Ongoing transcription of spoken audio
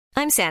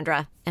I'm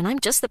Sandra, and I'm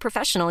just the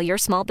professional your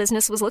small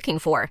business was looking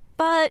for.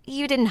 But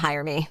you didn't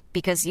hire me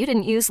because you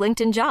didn't use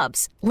LinkedIn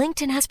Jobs.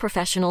 LinkedIn has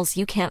professionals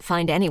you can't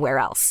find anywhere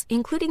else,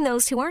 including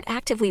those who aren't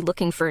actively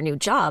looking for a new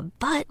job,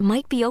 but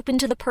might be open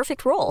to the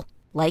perfect role,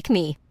 like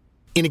me.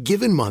 In a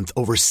given month,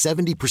 over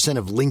 70%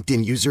 of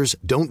LinkedIn users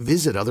don't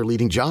visit other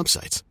leading job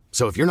sites.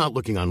 So if you're not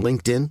looking on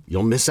LinkedIn,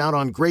 you'll miss out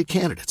on great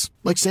candidates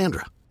like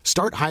Sandra.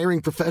 Start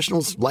hiring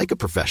professionals like a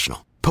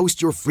professional.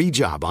 Post your free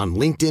job on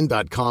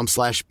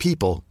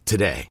linkedin.com/people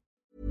today.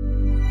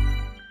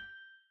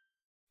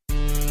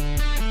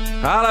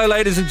 Hello,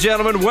 ladies and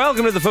gentlemen.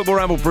 Welcome to the Football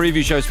Ramble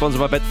preview show sponsored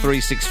by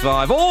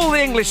Bet365. All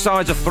the English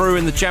sides are through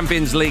in the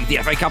Champions League. The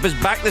FA Cup is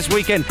back this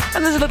weekend,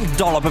 and there's a little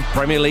dollop of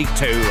Premier League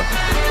too.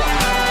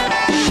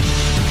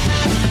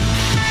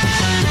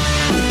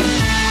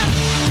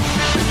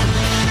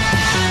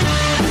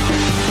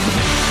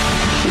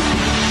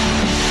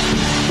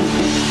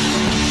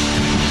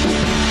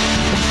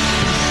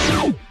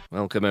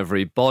 Welcome,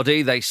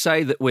 everybody. They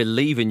say that we're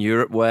leaving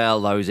Europe.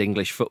 Well, those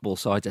English football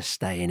sides are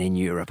staying in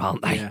Europe,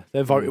 aren't they? Yeah,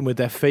 they're voting with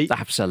their feet.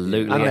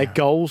 Absolutely. And their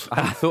goals.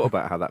 I hadn't thought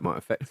about how that might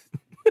affect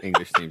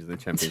English teams in the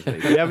Champions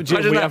League.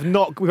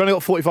 We've only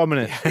got 45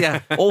 minutes. Yeah,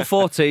 all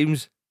four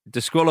teams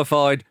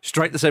disqualified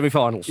straight to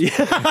semi-finals.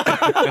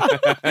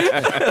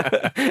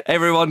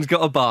 Everyone's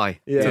got a bye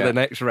to the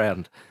next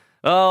round.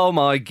 Oh,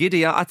 my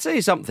giddy. I'd tell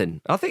you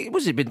something. I think,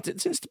 was it been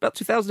since about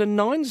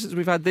 2009 since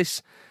we've had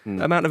this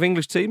amount of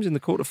English teams in the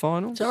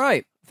quarterfinals? It's all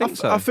right. I think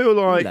so. I feel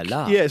like,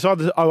 La la. yeah, it's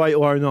either 08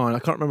 or 09. I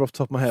can't remember off the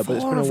top of my head, but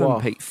it's been a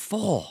while. Pete.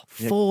 Four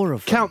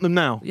of them. Count them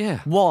now. Yeah.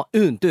 1,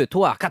 2, 3,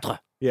 4.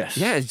 Yes.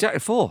 Yeah, exactly.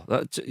 Four.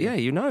 Yeah,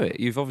 you know it.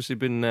 You've obviously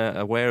been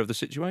aware of the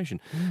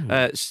situation.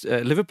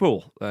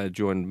 Liverpool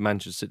joined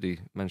Manchester City,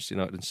 Manchester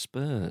United and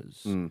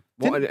Spurs.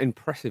 What an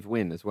impressive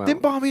win as well.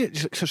 Didn't Bayern Munich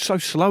just so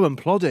slow and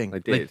plodding? They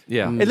did.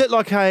 It looked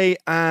like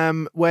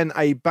when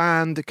a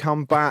band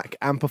come back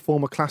and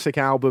perform a classic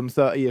album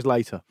 30 years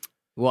later.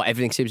 What,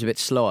 everything seems a bit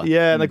slower?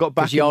 Yeah, and they got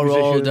back. Because you're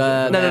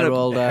older.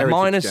 No.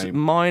 Heritage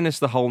Minus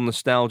the whole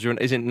nostalgia, and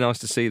isn't it nice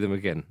to see them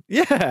again?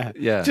 Yeah.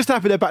 Just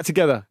happy they're back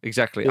together.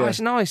 Exactly. Yeah. Oh,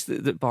 it's nice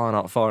that Bayern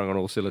aren't firing on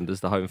all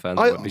cylinders, the home fans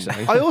won't be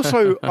saying. I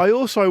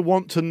also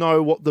want to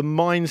know what the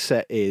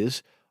mindset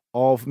is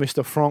of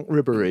Mr. Franck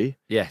Ribéry,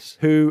 Yes.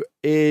 who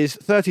is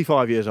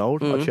 35 years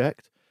old, I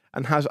checked,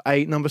 and has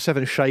a number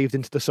 7 shaved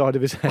into the side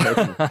of his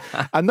head.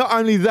 And not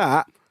only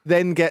that,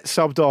 then gets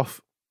subbed off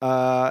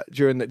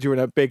during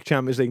a big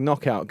Champions League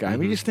knockout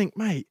game. You just think,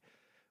 mate,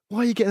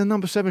 why are you getting a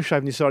number 7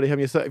 shaved in your side of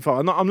you're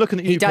 35? I'm looking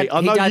at you, Pete.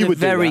 I know you would do that. He had a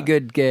very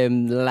good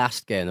game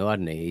last game, though,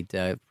 hadn't he?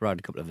 He'd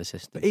provided a couple of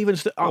assists. But even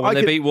when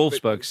they beat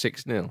Wolfsburg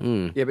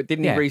 6-0. Yeah, but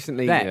didn't he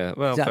recently... Yeah,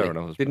 well, exactly. fair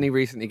enough. Didn't he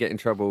recently get in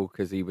trouble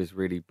because he was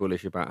really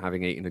bullish about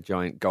having eaten a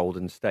giant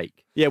golden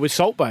steak? Yeah, with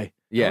Salt Bay.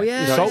 Yeah, Oh,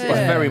 yeah. So it's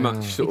Yeah. very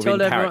much sort He of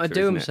told in everyone to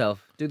character,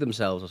 do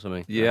themselves or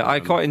something. Yeah, I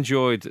quite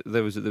enjoyed.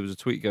 There was a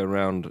tweet going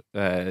around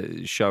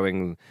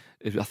showing.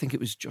 I think it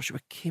was Joshua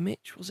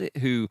Kimmich, was it,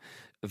 who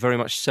very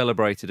much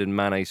celebrated in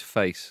Mane's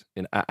face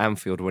at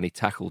Anfield when he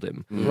tackled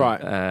him. Right.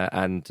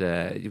 And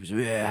he was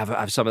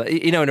have some of that,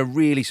 in a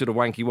really sort of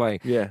wanky way.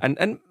 Yeah.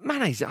 And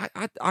Mane's,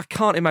 I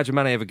can't imagine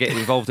Mane ever getting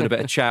involved in a bit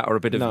of chat or a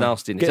bit of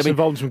nastiness. Gets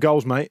involved in some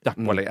goals, mate.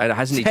 Well,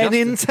 hasn't he? 10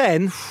 in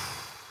 10.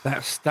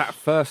 That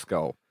first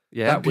goal.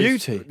 Yeah, that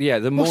beauty.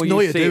 The What's more you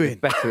Neuer see doing? it,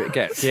 the better it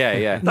gets.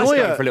 Yeah. That's Neuer,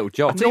 going for a little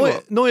job.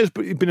 Neuer's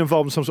been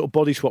involved in some sort of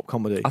body swap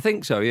comedy. I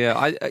think so.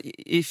 Yeah.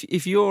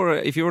 If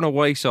you're on a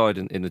away side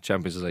in the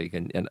Champions League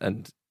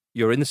and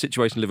you're in the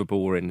situation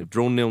Liverpool were in, they've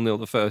drawn 0-0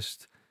 the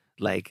first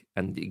leg,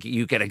 and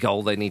you get a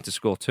goal, they need to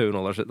score 2 and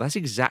all that. That's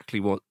exactly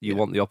what you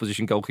want the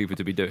opposition goalkeeper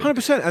to be doing.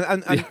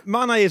 100%. And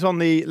Mane is on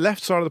the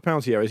left side of the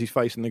penalty area as he's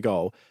facing the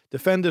goal.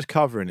 Defenders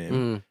covering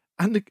him,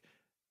 and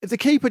the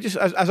keeper just,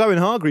 as Owen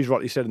Hargreaves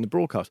rightly said in the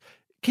broadcast,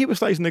 keeper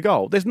stays in the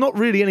goal. There's not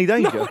really any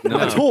danger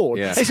at all.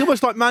 Yeah. It's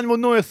almost like Manuel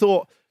Neuer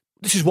thought,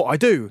 this is what I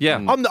do. Yeah.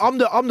 I'm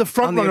the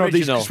front runner of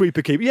these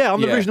sweeper keepers. Yeah,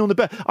 I'm the original and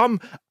the best.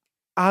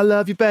 I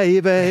love you, baby.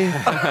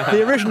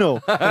 The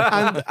original.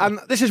 And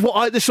this is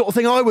this sort of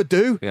thing I would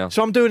do. Yeah.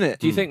 So I'm doing it.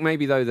 Do you think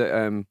maybe though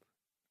that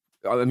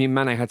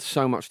Mane had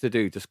so much to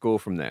do to score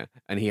from there,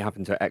 and he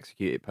happened to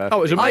execute it perfectly? Oh,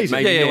 it was amazing.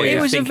 Maybe Yeah. Neuer It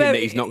was thinking that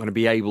he's not going to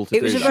be able to do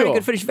It was a that. very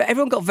good finish.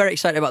 Everyone got very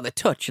excited about the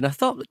touch, and I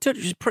thought the touch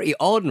was pretty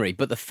ordinary,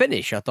 but the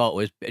finish I thought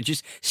was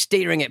just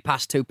steering it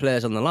past 2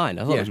 players on the line.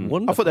 I thought it was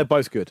wonderful. I thought they're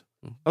both good.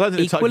 I don't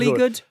think the touch Equally is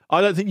good?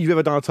 I don't think you've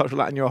ever done a touch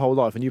like that in your whole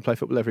life, and you play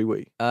football every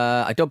week.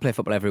 I don't play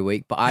football every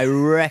week, but I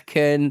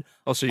reckon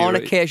on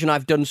occasion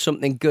I've done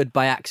something good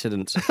by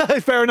accident.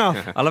 Fair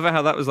enough. I love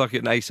how that was like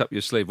an ace up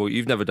your sleeve. Well,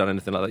 you've never done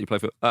anything like that. You play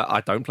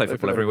I don't play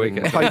football every week.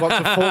 I once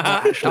a fortnight,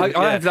 actually.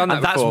 I have done that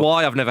And that's before.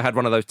 why I've never had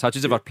one of those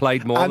touches. If I'd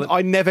played more, And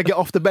I never get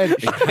off the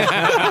bench.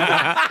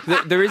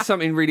 There is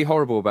something really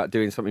horrible about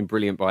doing something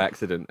brilliant by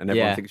accident, and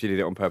everyone Yeah. thinks you did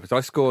it on purpose.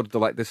 I scored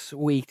the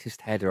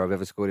sweetest header I've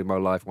ever scored in my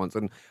life once,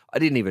 and I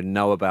didn't even even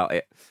know about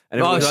it. And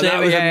Oh, everyone was like, that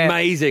was yeah.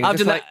 amazing. I've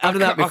Just done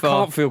that I before.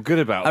 can't feel good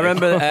about it. I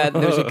remember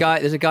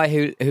there's a guy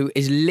who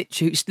is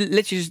literally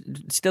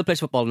still plays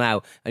football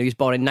now, and he was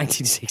born in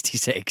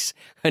 1966,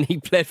 and he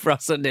played for our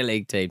Sunday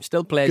league team.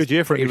 Still plays Good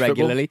year for pretty English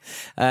regularly.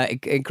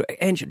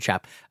 Ancient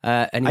chap.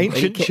 And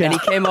Ancient he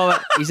chap. came over.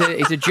 He's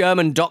a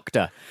German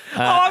doctor.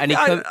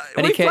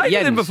 We've played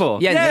with him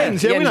before.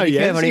 Jens, Yeah, we know he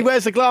came Jens. and He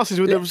wears the glasses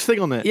with the thing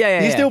on it.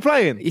 Yeah. He's still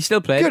playing. He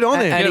still plays. Good on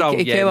him. And Good old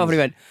he came over and he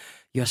Jens. went,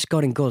 "You're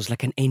scoring goals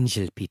like an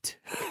angel, Pete."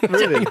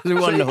 Really? It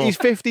was wonderful. He's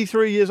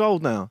 53 years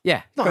old now.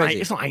 Yeah,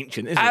 It's not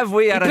ancient, is it? Have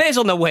we He had a... plays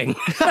on the wing.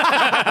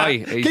 Hey,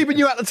 he's- Keeping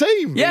you at the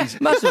team. Yeah,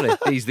 massively.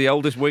 He's the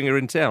oldest winger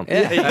in town.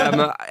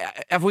 Yeah.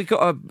 Have we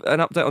got an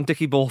update on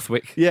Dickie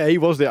Borthwick? Yeah, he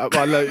was there.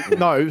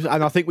 No,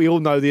 and I think we all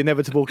know the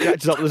inevitable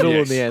catches up with us all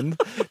in the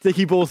end.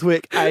 Dickie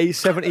Borthwick, a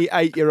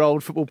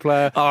 78-year-old football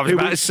player Oh, who,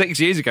 about 6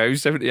 years ago,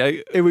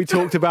 78. who we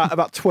talked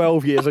about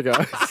 12 years ago.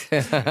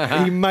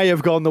 He may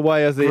have gone the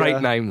way of the...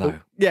 Great name, though.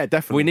 Yeah,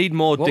 definitely. We need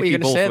more What were Dickie you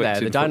going to say Borthwicks there?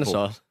 The in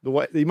football.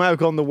 dinosaurs. He may have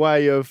gone the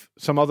way of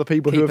some other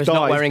people who have Keepers died.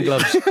 not wearing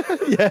gloves.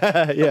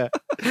 Yeah.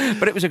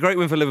 But it was a great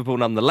win for Liverpool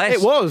nonetheless.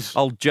 It was.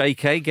 Old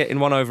JK getting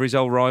one over his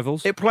old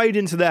rivals. It played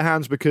into their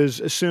hands because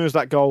as soon as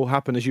that goal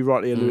happened, as you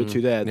rightly alluded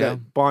to there, yeah.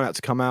 Bayern had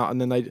to come out,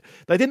 and then they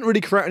didn't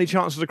really create any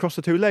chances across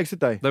the two legs, did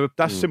they?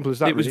 That's simple as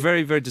that. It was really.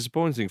 very, very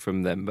disappointing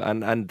from them.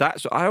 And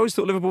that's... I always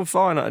thought Liverpool were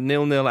fine at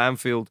 0-0 at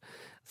Anfield.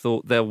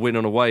 Thought they'll win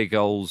on away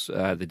goals.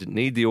 They didn't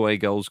need the away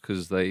goals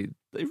because they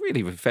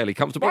really were fairly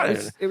comfortable.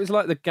 It was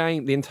like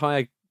the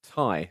entire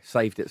tie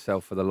saved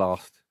itself for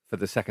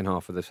the second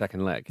half of the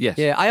second leg. Yes.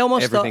 Yeah, I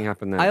almost Everything thought,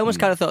 happened there. I almost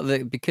kind of thought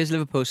that because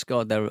Liverpool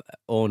scored their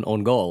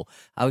own goal,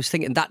 I was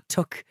thinking that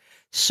took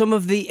some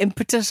of the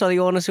impetus or the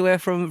onus away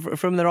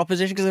from their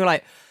opposition because they were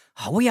like,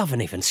 "Oh, we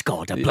haven't even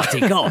scored a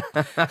bloody goal."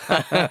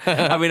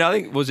 I mean, I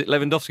think, was it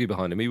Lewandowski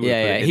behind him? He would have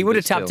put it in, he would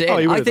have but tapped still. it Oh,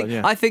 he in. would I have think done,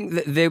 yeah. I think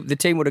that the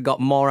team would have got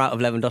more out of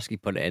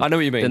Lewandowski put it in. I know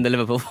what you mean. Than the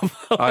Liverpool.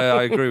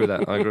 I agree with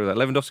that.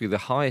 Lewandowski, the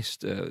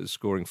highest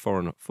scoring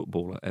foreign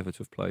footballer ever to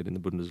have played in the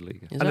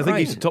Bundesliga. Is And I that think right?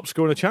 he's the top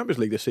scorer in the Champions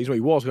League this season. Well,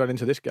 he was going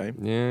into this game.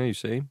 Yeah, you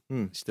see.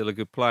 He's still a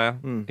good player.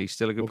 He's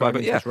still a good We'll player. go But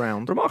into yeah, this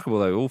round. remarkable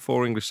though. All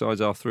four English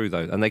sides are through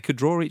though. And they could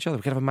draw each other.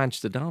 We could have a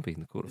Manchester derby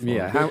in the quarterfinals.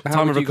 Yeah, how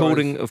Time of would you guys-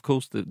 recording, of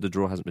course, the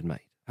draw hasn't been made.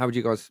 How would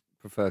you guys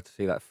prefer to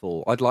see that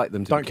fall? I'd like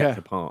them to Don't be kept care.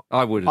 apart.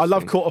 I would. I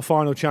love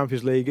quarter-final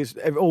Champions League. It's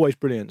always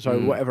brilliant. So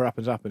whatever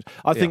happens, happens.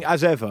 I think,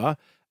 as ever,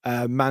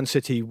 Man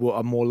City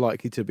are more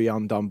likely to be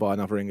undone by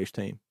another English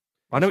team.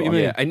 I know what you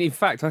mean. Yeah, and in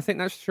fact, I think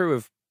that's true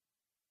of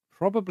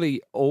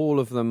probably all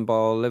of them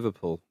bar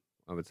Liverpool,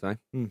 I would say.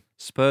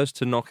 Spurs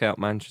to knock out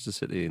Manchester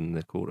City in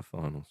the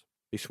quarterfinals.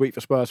 Be sweet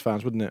for Spurs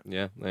fans, wouldn't it?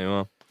 Yeah, there you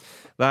are.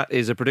 That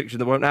is a prediction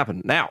that won't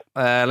happen. Now,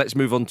 let's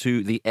move on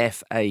to the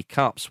FA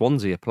Cup.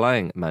 Swansea are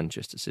playing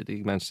Manchester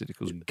City. Manchester City, of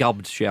course,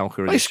 gubbed Schalke.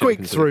 in They the squeaked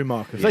Champions through, League.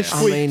 Marcus. They Yeah.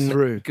 squeaked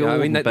through. Yeah, I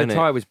mean, the Bennett.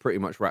 tie was pretty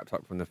much wrapped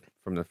up from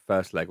the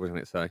first leg, wasn't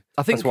it? So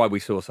I think- that's why we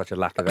saw such a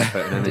lack of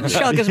effort. And Did energy.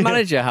 Schalke's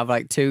manager have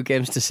like 2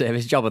 games to save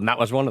his job, and that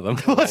was one of them?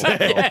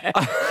 Yeah,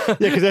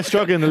 because they're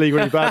struggling in the league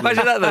really badly.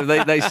 Imagine that,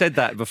 though. They said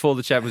that before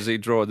the Champions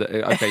League draw. That,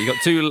 okay, you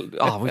got 2.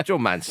 Oh, we've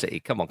drawn Man City.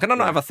 Come on. Can I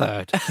not have a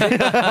third?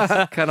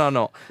 Can I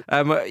not?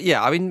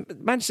 Yeah, I mean,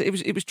 Manchester,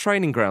 it was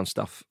training ground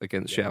stuff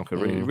against Schalke.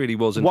 It really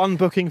was. And, One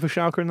booking for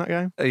Schalke in that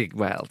game.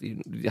 well,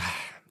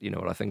 you know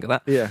what I think of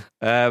that. Yeah.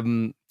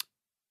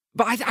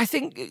 But I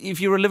think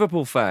if you're a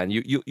Liverpool fan,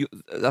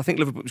 I think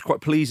Liverpool was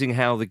quite pleasing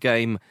how the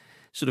game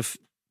sort of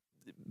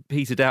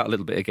petered out a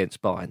little bit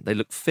against Bayern. They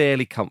looked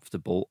fairly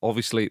comfortable.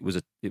 Obviously, it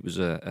was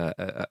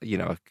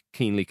a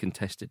keenly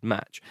contested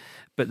match,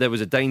 but there was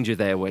a danger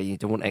there where you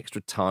don't want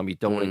extra time. You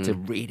don't want it to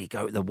really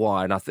go to the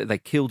wire, and I think they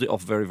killed it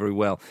off very, very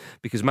well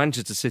because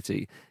Manchester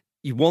City.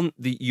 You want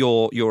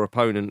your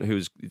opponent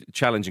who's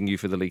challenging you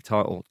for the league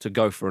title to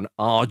go for an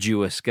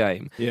arduous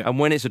game. Yeah. And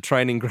when it's a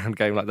training ground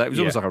game like that, it was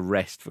almost like a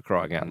rest for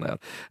crying out loud.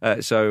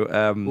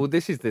 Well,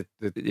 this is the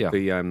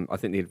Yeah. I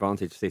think the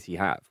advantage City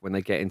have when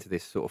they get into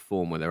this sort of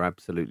form where they're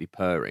absolutely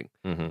purring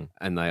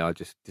and they are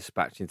just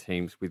dispatching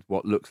teams with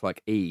what looks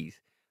like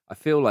ease. I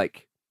feel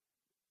like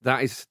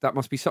that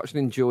must be such an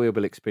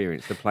enjoyable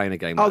experience to play in a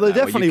game. Oh, like they that,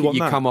 where definitely you want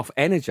that. come off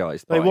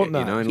energized. They by want it, that.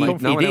 you know, and It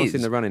like no one else is.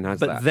 in the running has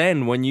But that.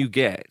 then when you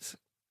get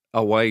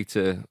away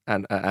to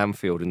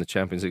Anfield in the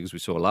Champions League, as we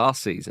saw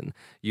last season,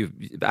 you're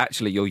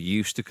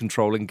used to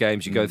controlling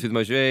games. You go through the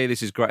motion, hey,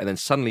 this is great, and then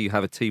suddenly you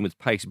have a team with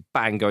pace,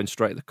 bang, going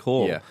straight at the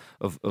core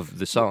of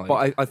the side.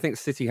 But I think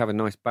City have a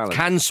nice balance.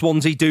 Can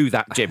Swansea do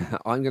that, Jim?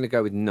 I'm going to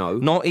go with no.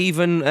 Not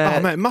even. Oh,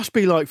 man, it must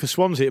be like for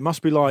Swansea. It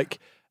must be like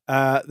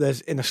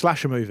there's in a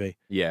slasher movie.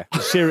 Yeah.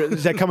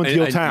 They're coming to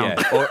your town,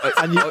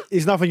 and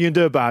there's nothing you can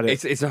do about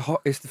it. It's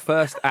the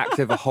first act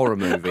of a horror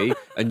movie,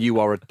 and you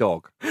are a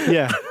dog.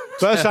 Yeah.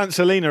 Bertrand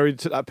Selena, who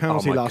took that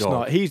penalty Oh my last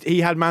God. night, he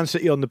had Man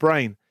City on the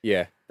brain.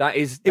 Yeah,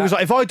 It was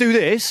like, if I do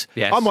this,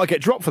 Yes. I might get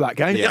dropped for that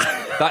game.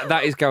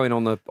 that is going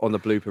on the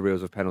blooper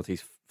reels of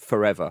penalties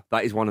forever.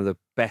 That is one of the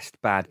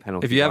best bad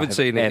penalties If you haven't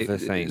seen ever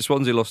it, seen.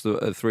 Swansea lost a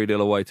 3-0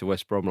 away to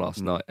West Brom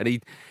last night,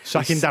 and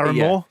Sacking he's- Darren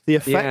yeah. Moore, the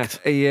effect.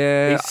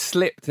 Yeah, He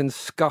slipped and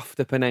scuffed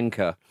a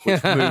Panenka,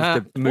 which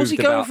moved was he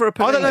going about for a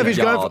I don't know if he's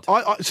going yard.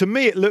 for. To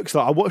me, it looks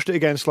like I watched it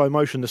again in slow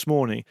motion this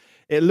morning.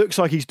 It looks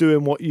like he's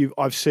doing what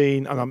I've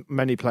seen, and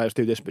many players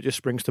do this, but just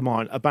springs to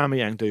mind.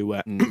 Aubameyang do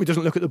where he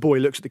doesn't look at the ball,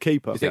 he looks at the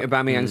keeper. You think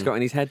Aubameyang's got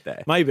in his head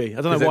there? Maybe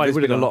I don't know 'Cause why he there's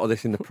would have been a done. lot of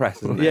this in the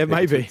press, isn't there? Yeah, People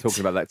maybe. talking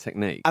about that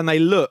technique. And they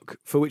look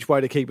for which way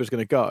the keeper's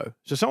going to go.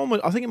 So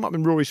I think it might have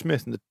been Rory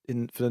Smith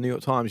for the New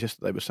York Times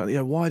yesterday was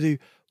saying, why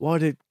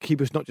do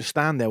keepers not just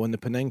stand there when the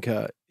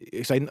Panenka?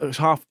 It's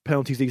half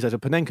penalties these days are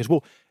Panenkas.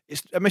 Well,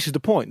 it misses the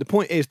point. The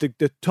point is the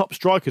top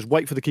strikers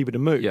wait for the keeper to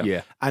move.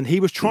 Yeah. And he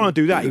was trying to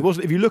do that. He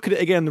wasn't. If you look at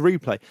it again in the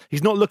replay,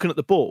 he's not looking at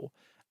the ball,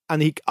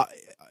 and it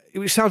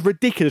sounds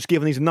ridiculous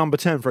given he's a number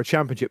 10 for a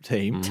championship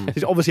team.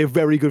 He's obviously a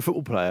very good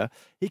football player.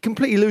 He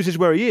completely loses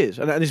where he is,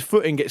 and his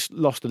footing gets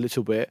lost a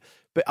little bit.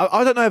 But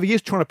I don't know if he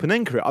is trying to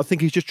Panenka it. I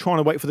think he's just trying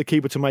to wait for the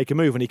keeper to make a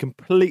move, and he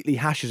completely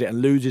hashes it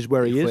and loses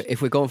where he is.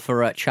 If we're going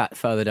for a chat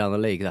further down the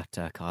league,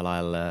 that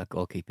Carlisle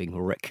goalkeeping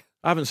Rick.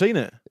 I haven't seen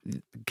it.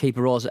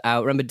 Keeper rolls it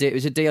out. Remember,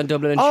 was it Dion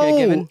Dublin and Oh! Shea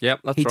Given? Yep,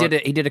 that's he right. did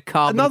it. He did a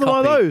carbon Another one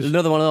of copy. those?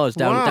 Another one of those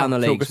down Wow. the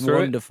Talk league. us through it.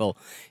 Wonderful.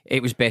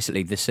 It was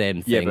basically the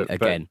same thing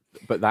again.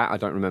 But that I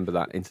don't remember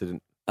that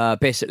incident.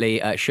 Basically,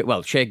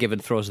 Shea Given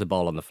throws the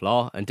ball on the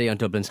floor, and Dion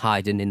Dublin's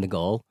hiding in the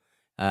goal,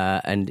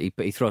 and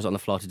he throws it on the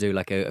floor to do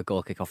like a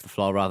goal kick off the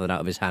floor rather than out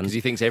of his hands. because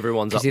he thinks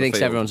everyone's up Because he the thinks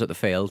field. everyone's at the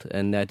field,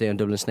 and Dion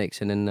Dublin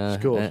sneaks in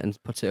and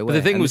puts it away.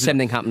 the thing And was- the same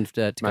thing happened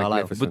to Carlisle.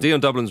 Magnificent. But Dion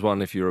Dublin's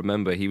one, if you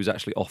remember, he was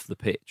actually off the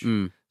pitch,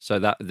 so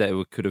that there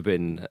could have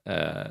been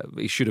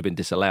he should have been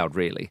disallowed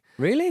really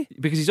Really?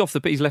 because he's off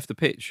the he's left the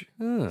pitch.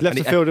 Left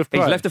the field of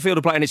play. He's left the field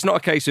of play, and it's not a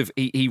case of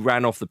he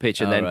ran off the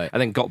pitch and Oh, then right.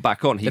 and then got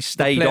back on. He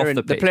stayed player off in-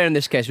 the pitch. The player in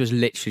this case was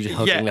literally just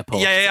hugging the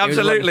post. yeah, It was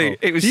absolutely.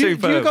 wonderful. It was Do you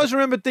superb. guys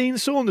remember Dean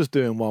Saunders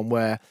doing one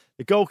where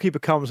the goalkeeper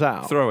comes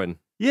out? Throw-in.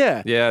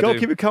 Yeah, Yeah, I do.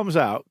 goalkeeper comes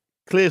out,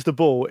 clears the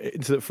ball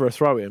for a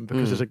throw in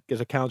because Mm.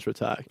 there's a counter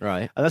attack.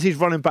 Right. And as he's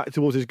running back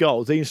towards his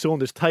goal, Dean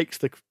Saunders takes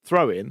the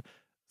throw in,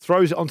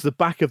 throws it onto the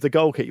back of the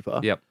goalkeeper.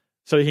 Yep.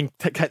 So he can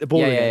take the ball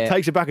Yeah, in, yeah, yeah.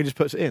 takes it back and just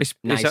puts it in. It's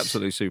Nice.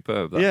 absolutely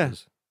superb. That Yeah.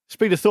 was.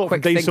 Speed of thought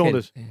Quick from Dean thinking.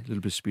 Saunders. Yeah, a little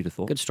bit of speed of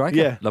thought. Good striker.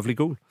 Yeah, Lovely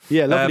goal.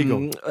 yeah, lovely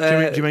goal. Uh,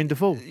 Jermaine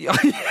Defoe.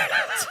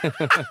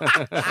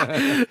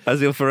 As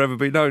he'll forever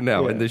be known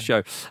now in Yeah. this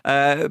show.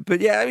 But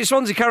yeah, I mean,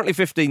 Swansea currently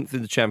 15th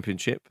in the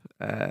Championship.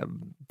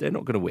 They're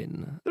not going to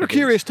win. They're a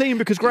curious team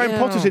because Graham Yeah.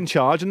 Potter's in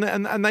charge, and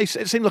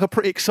it seemed like a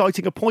pretty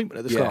exciting appointment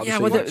at the start. Yeah,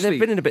 of the well, season. they've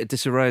been in a bit of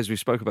disarray as we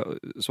spoke about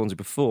Swansea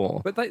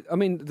before. But the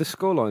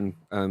scoreline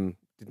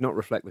did not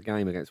reflect the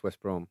game against West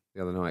Brom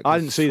the other night. I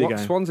didn't see the game.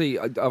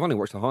 Swansea, I've only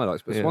watched the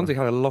highlights, but Yeah. Swansea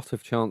had a lot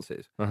of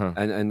chances, Uh-huh.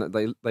 and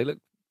they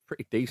looked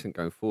pretty decent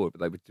going forward,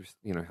 but they would just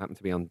happen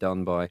to be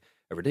undone by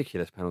a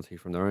ridiculous penalty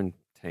from their own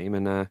team,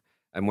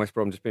 and West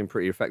Brom just being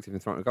pretty effective in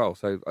front of goal.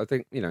 So I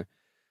think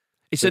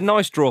It's a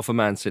nice draw for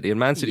Man City, and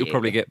Man City will Yeah.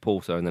 probably get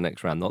Porto in the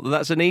next round. Not that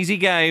that's an easy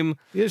game.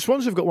 Yeah,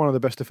 Swansea have got one of the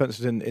best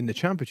defences in the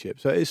Championship,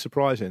 so it is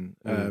surprising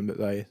that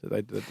they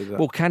did that.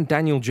 Well, can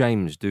Daniel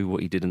James do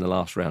what he did in the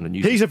last round? And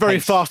use He's his a very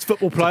pace fast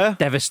football player.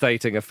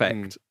 devastating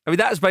effect. I mean,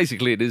 that's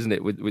basically it, isn't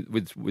it?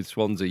 With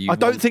Swansea, you I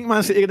don't want- think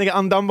Man City are going to get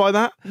undone by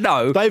that.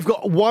 No. They've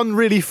got one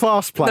really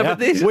fast player. but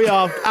this- We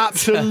are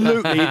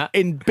absolutely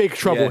in big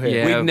trouble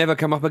here. Yeah. we've never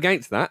come up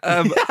against that.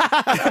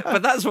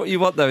 But that's what you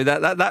want, though.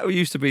 That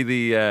used to be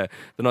the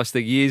nice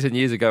thing years and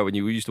years ago when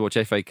you used to watch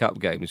FA Cup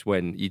games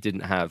when you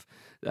didn't have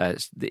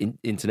the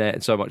internet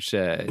and so much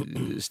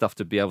stuff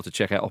to be able to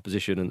check out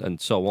opposition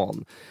and so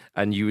on,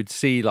 and you would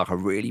see like a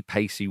really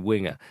pacey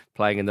winger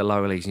playing in the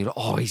lower leagues, and you're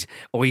like,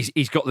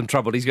 he's got them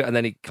troubled. And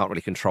then he can't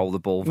really control the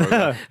ball very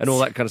well, and all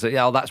that kind of stuff.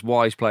 Yeah, that's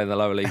why he's playing in the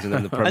lower leagues and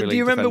then the Premier And League. do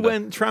you remember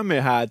defender. when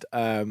Tranmere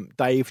had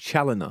Dave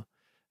Challoner,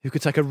 who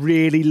could take a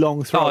really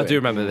long throw? Oh, I do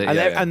remember that. And,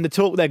 yeah, they- yeah. and the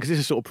talk then, because this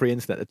is sort of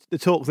pre-internet, the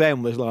talk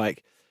then was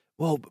like,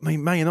 well, I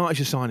mean, Man United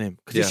should sign him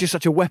because Yeah. he's just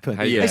such a weapon.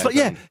 Yeah. It's like,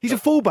 yeah, he's a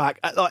fullback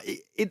at like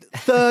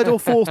third or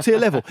fourth tier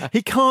level.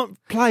 He can't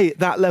play at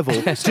that level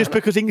just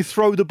because he can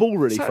throw the ball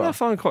really Something I fast.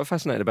 find quite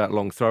fascinating about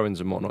long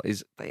throw-ins and whatnot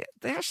is they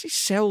actually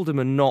seldom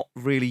are not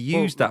really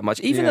used that much.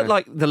 Even at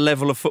like the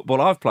level of football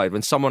I've played,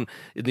 when someone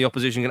in the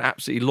opposition can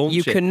absolutely launch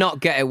You it.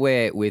 cannot get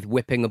away with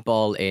whipping a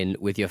ball in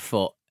with your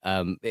foot.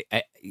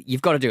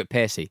 You've got to do it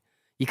pacey.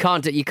 You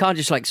can't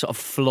just like sort of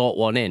float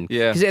one in.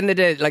 Yeah. Because at the end of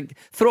the day, like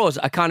throws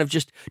are kind of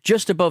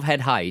just above head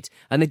height,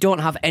 and they don't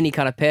have any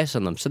kind of pace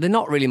on them, so they're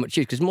not really much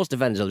use. Because most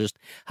defenders will just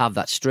have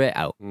that straight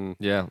out.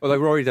 Yeah. Although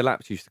Rory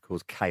Delap's used to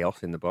cause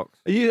chaos in the box.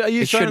 Are you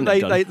saying shouldn't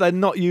have done. they're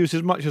not used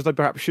as much as they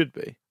perhaps should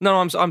be? No,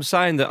 I'm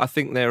saying that I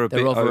think they're They're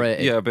bit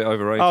overrated. a bit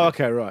overrated. Oh,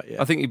 okay, right.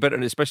 Yeah. I think you better,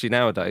 and especially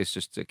nowadays,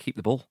 just to keep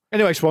the ball.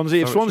 Anyway,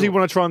 Swansea. If So Swansea sure.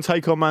 want to try and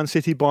take on Man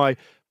City by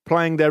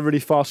playing their really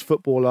fast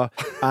footballer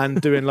and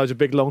doing loads of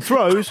big long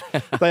throws.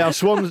 They are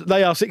Swans.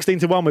 They are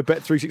 16-1 with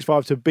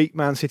Bet365 to beat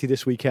Man City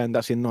this weekend.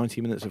 That's in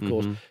 90 minutes, of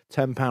course.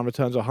 £10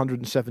 returns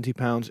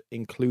 £170,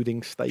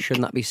 including stake.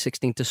 Shouldn't that be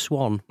 16 to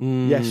Swan?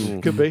 Yes,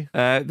 could be.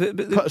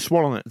 Put a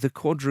swan on it. The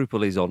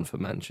quadruple is on for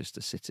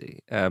Manchester City.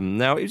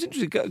 Now, it was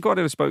interesting.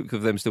 Guardiola spoke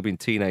of them still being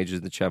teenagers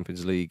in the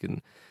Champions League,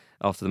 and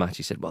after the match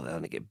he said, well, they'll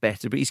only get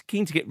better. But he's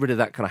keen to get rid of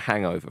that kind of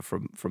hangover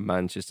from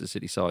Manchester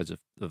City sides of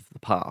the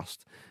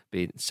past,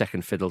 being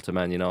second fiddle to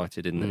Man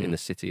United in the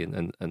City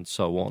and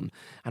so on.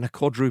 And a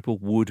quadruple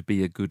would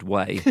be a good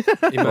way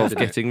of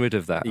getting rid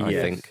of that, I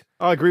think.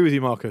 I agree with you,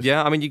 Marcus.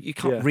 Yeah, I mean, you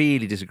can't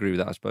really disagree with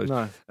that, I suppose.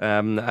 No.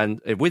 And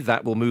with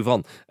that, we'll move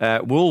on.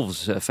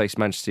 Wolves face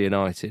Manchester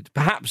United.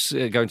 Perhaps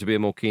going to be a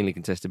more keenly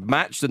contested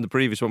match than the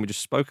previous one we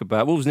just spoke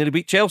about. Wolves nearly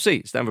beat Chelsea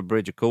at Stamford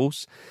Bridge, of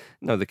course.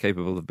 No, they're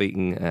capable of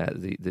beating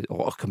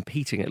or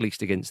competing at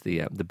least against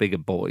the bigger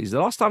boys. The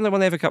last time they won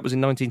the FA Cup was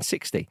in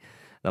 1960.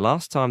 The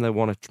last time they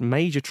won a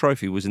major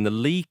trophy was in the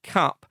League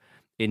Cup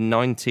in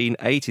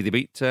 1980. They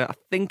beat, I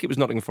think it was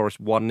Nottingham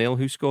Forest 1-0.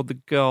 Who scored the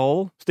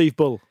goal? Steve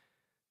Bull.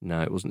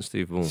 No, it wasn't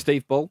Steve Bull.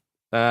 Steve Bull?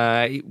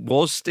 It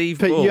was Steve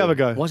Pete, Bull. you have a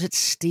go. Was it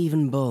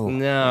Stephen Bull?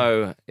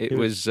 No, it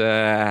was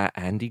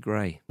Andy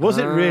Gray. Was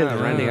it really?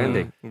 Randy.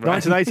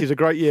 1980 is a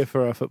great year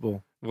for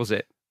football. Was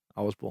it?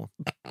 I was born.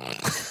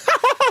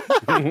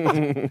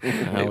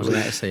 I wasn't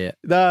there to see it.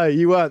 No,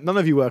 you weren't. None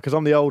of you were, because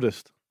I'm the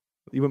oldest.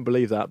 You wouldn't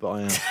believe that, but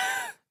I am.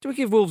 Do we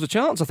give Wolves a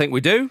chance? I think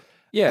we do.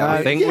 Yeah,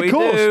 I think we of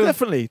course, do.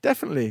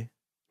 Definitely.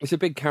 it's a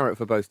big carrot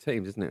for both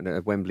teams, isn't it?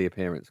 A Wembley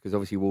appearance, because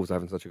obviously Wolves are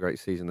having such a great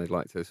season. They'd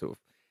like to sort of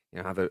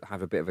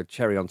have a bit of a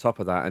cherry on top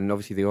of that, and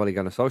obviously the Ole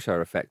Gunnar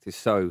Solskjaer effect is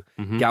so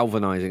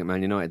galvanising at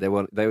Man United.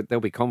 They'll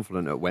be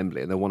confident at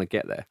Wembley and they'll want to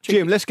get there.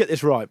 Jim, let's get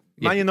this right.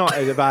 Man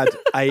United have had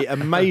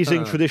an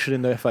amazing tradition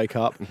in the FA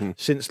Cup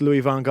since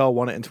Louis van Gaal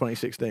won it in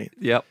 2016.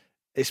 Yep.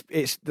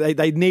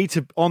 They need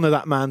to honour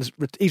that man's.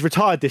 He's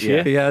retired this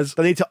year. He has.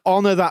 They need to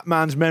honour that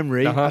man's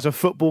memory as a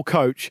football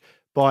coach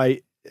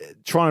by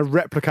trying to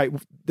replicate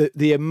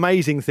the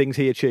amazing things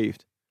he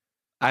achieved.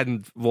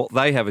 And what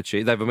they have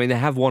achieved, they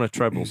have won a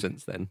treble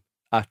since then.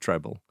 A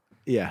treble.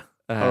 Yeah.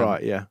 All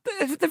right. Yeah.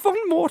 They've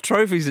won more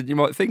trophies than you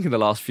might think in the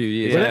last few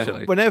years.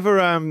 Actually. Whenever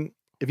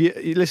if you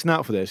listen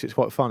out for this, it's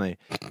quite funny.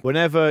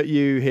 Whenever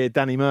you hear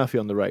Danny Murphy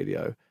on the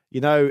radio,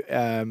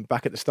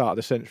 back at the start of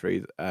the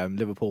century,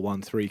 Liverpool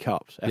won 3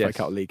 cups: FA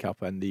Cup, League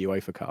Cup, and the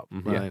UEFA Cup.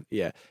 Right.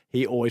 Yeah.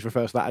 He always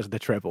refers to that as the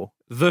treble.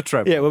 The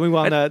treble. Yeah, when we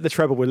won the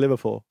treble with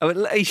Liverpool. I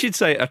mean, he should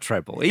say a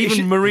treble.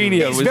 Even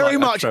Mourinho was very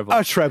like much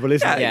a treble.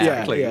 isn't it? Yeah,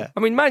 exactly. Yeah. I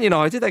mean, Man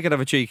United, they could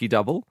have a cheeky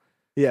double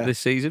this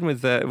season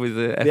with the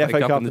FA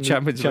Cup and the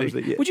Champions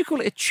League. Yeah. Would you call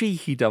it a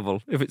cheeky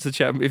double if it's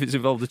if it's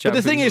involved the But Champions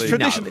League? the thing is,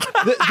 traditionally,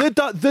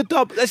 the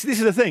double. This is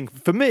the thing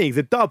for me.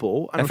 The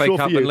double, and FA I'm sure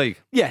Cup for you, and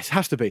League. Yes,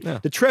 has to be Yeah.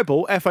 the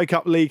treble, FA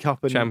Cup, League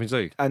Cup, and Champions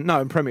League.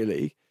 and Premier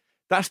League.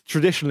 That's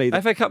traditionally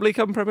FA Cup, League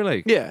Cup, and Premier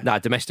League. Yeah. Nah,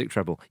 domestic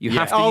treble. You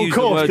have to of use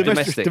course, the word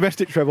domestic.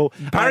 domestic treble.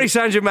 Paris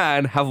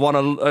Saint-Germain have won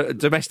a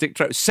domestic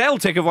treble.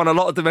 Celtic have won a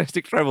lot of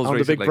domestic trebles under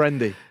recently. Big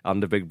Brendy.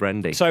 Under Big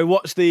Brendy.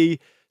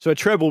 So a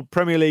treble,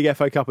 Premier League,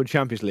 FA Cup, and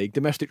Champions League.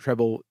 Domestic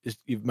treble is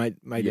you've made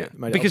it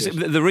Because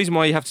obvious. the reason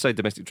why you have to say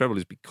domestic treble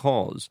is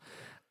because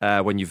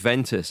when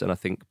Juventus and I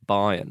think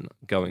Bayern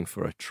going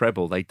for a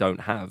treble, they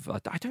don't have. I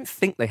don't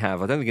think they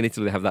have. I don't think in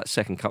Italy they have that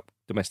second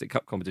domestic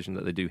cup competition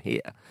that they do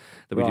here.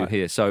 We do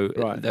here. So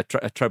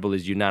a treble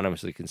is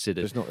unanimously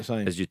considered. It's not the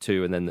same as your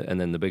 2 and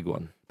then the big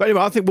one. But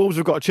anyway, I think Wolves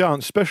have got a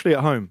chance, especially at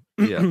home.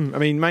 Yeah. I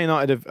mean, Man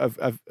United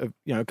have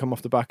come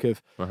off the back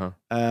of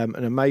an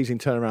amazing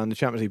turnaround in the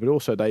Champions League, but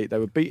also they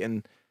were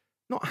beaten.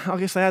 I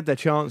guess they had their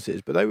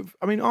chances, but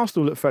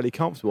Arsenal looked fairly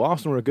comfortable.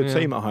 Arsenal are a good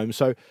team at home,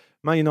 so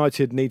Man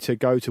United need to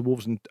go to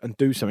Wolves and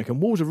do something.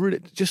 And Wolves have really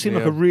just seemed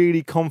like a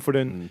really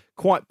confident,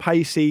 quite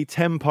pacey,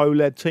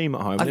 tempo-led team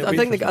at home. I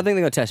think they're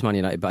going to test Man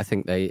United, but I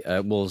think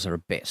Wolves are a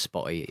bit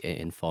spotty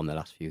in form their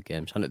last few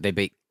games. They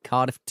beat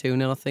Cardiff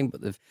 2-0, I think, but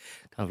they've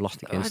kind of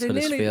lost against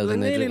Huddersfield.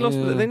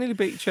 They nearly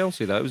beat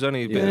Chelsea, though. It was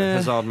only a bit of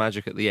Hazard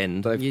magic at the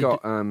end. They've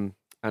got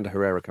Ander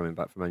Herrera coming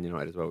back for Man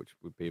United as well, which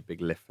would be a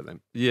big lift for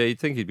them. Yeah, you'd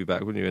think he'd be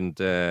back, wouldn't you?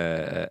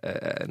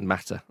 And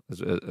Mata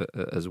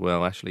as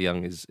well. Ashley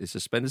Young is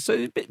suspended, so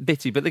it's a bit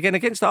bitty. But again,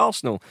 against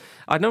Arsenal,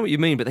 I know what you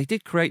mean, but they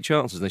did create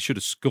chances and they should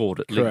have scored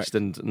at least.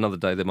 And another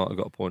day they might have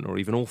got a point or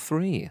even all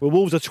 3. Well,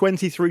 Wolves are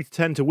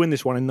 23-10 to win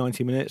this one in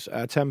 90 minutes.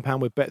 £10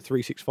 with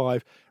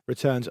Bet365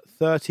 returns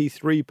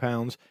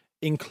 £33,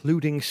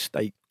 including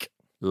stake.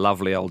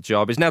 Lovely old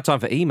job. It's now time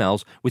for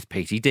emails with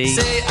PTD.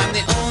 Say I'm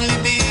the only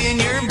bee in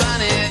your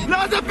bonnet.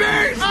 Not the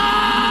bees!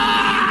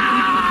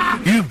 Ah!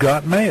 You've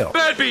got mail.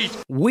 Bad bees!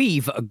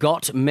 We've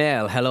got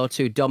mail. Hello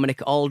to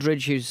Dominic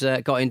Aldridge, who's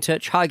got in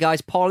touch. Hi,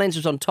 guys. Paul Ince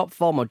was on top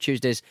form on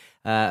Tuesday's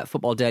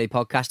Football Daily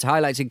podcast.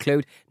 Highlights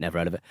include, never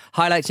heard of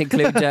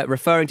it,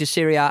 referring to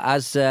Serie A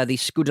as the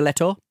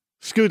Scudetto.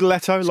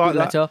 Scudetto,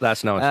 like that.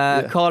 That's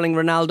nice. Calling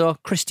Ronaldo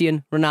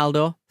Cristian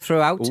Ronaldo.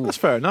 throughout. That's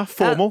fair enough.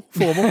 Formal.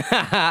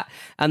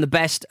 And the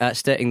best,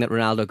 stating that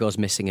Ronaldo goes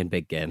missing in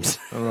big games.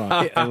 All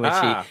right. Which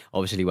he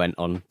obviously went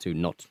on to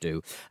not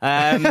do.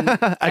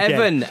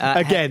 Evan.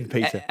 Again,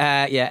 Peter.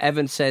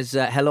 Evan says,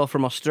 hello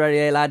from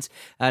Australia, lads.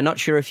 Not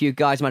sure if you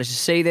guys managed to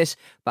see this,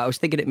 but I was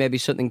thinking it may be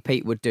something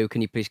Pete would do.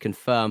 Can you please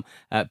confirm?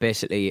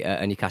 Basically,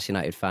 a Newcastle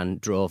United fan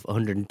drove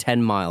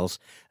 110 miles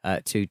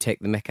to take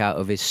the mick out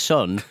of his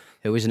son,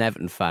 who is an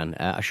Everton fan.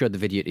 I showed the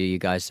video to you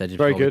guys just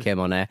before we came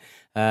on air.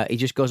 He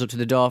just goes up to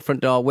the door,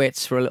 front door,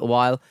 waits for a little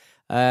while.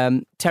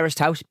 Terraced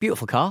house,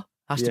 beautiful car,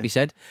 has to be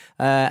said.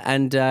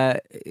 And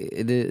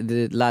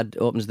the lad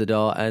opens the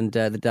door, and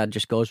the dad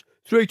just goes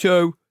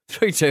 3-2,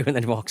 3-2, and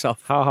then walks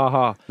off. Ha ha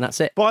ha. And that's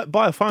it.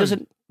 Buy a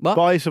phone. What?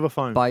 Buy yourself a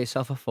phone. Buy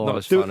yourself a phone. Not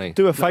as funny.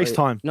 Do a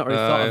FaceTime. Not really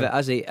thought of it,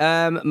 has he?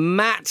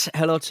 Matt,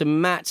 hello to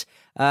Matt.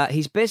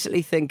 He's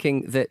basically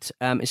thinking that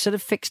instead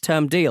of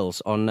fixed-term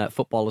deals on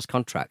footballers'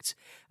 contracts,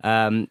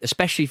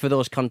 especially for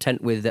those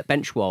content with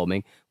bench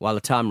warming while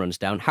the time runs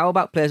down, how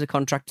about players are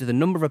contracted to the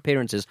number of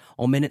appearances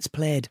or minutes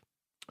played?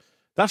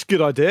 That's a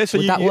good idea. So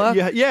Would that work?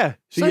 Yeah.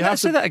 So you have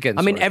say that again.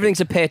 I mean, sorry.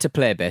 everything's a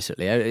pay-to-play,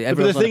 basically. But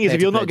the thing is,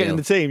 if you're not getting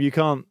the team, you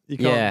can't rack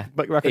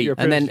up your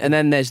appearances. and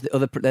then there's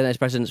there's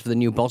precedents for the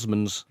new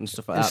Bosmans and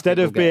stuff like that. Instead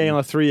of People being on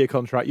a 3-year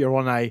contract, you're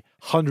on a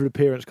 100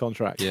 appearance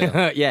contract.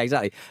 Yeah. yeah,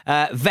 exactly.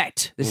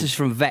 Vet. This is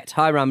from Vet.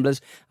 Hi,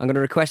 Ramblers. I'm going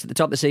to request at the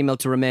top of this email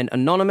to remain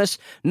anonymous.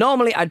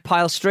 Normally, I'd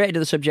pile straight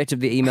into the subject of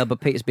the email, but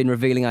Peter's been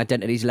revealing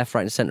identities left,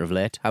 right, and centre of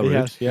late. How rude.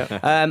 Yes, yeah.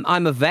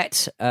 I'm a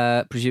vet,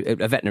 a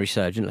veterinary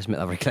surgeon. Let's make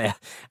that very clear.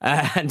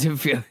 And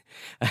if you,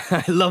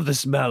 I love the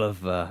smell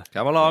of.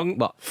 Come along.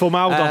 What?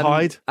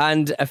 Formaldehyde.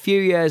 And a few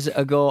years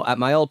ago at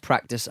my old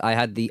practice, I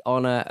had the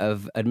honour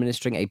of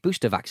administering a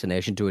booster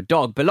vaccination to a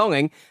dog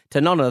belonging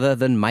to none other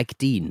than Mike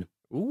Dean.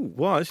 Ooh,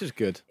 wow, this is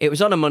good. It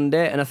was on a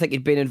Monday, and I think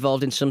he'd been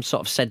involved in some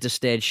sort of centre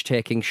stage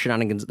taking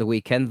shenanigans at the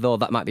weekend, though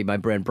that might be my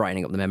brain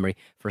brightening up the memory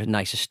for a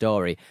nicer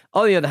story.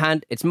 On the other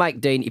hand, it's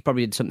Mike Dean. He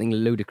probably did something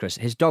ludicrous.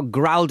 His dog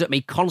growled at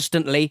me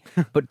constantly,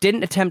 but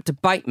didn't attempt to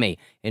bite me.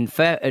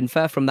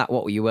 Infer from that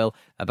what you will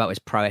about his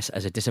prowess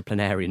as a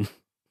disciplinarian.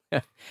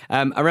 I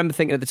remember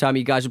thinking at the time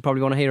you guys would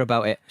probably want to hear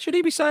about it. Should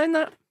he be saying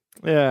that?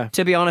 Yeah.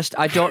 To be honest,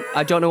 I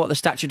don't know what the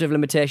statute of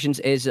limitations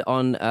is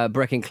on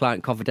breaking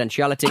client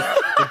confidentiality.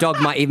 The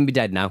dog might even be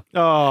dead now.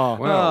 Oh,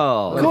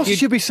 Well, of course you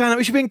should be saying that.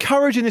 We should be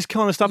encouraging this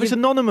kind of stuff. It's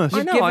anonymous.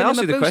 I know. given I him asked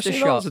a you the booster question. You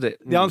shot. answered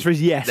it. The answer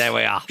is yes. There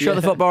we are.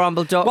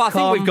 ShowTheFootballRamble.com. Well, I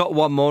think we've got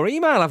one more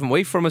email, haven't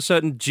we, from a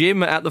certain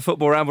Jim at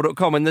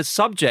thefootballramble.com, and the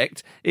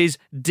subject is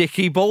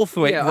Dickie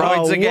Borthwick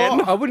rides again.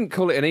 what? I wouldn't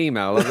call it an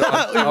email.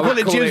 I Well,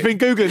 would call Jim's it been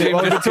Googling it Jim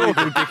while we've just been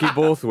talking. Googled Dickie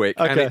Borthwick,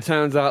 and Okay. it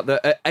turns out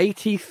that at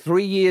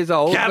 83 years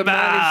old, Come the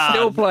man is on.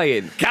 still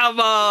playing. Come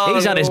on.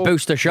 He's had his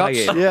booster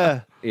shots. Playing.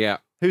 Yeah. Yeah.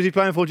 Who's he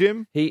playing for,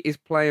 Jim? He is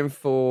playing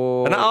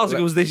for... And that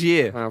article was this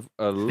year. Have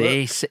a look.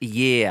 This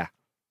year.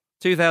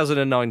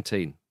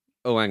 2019.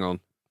 Oh, hang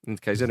on. In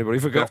case anybody We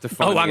forgot. have to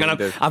find Oh, hang the on. end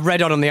of- I've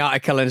read on the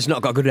article and it's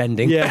not got a good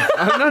ending. Yeah.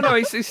 No,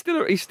 he's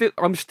still.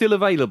 I'm still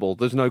available.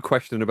 There's no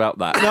question about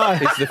that. No.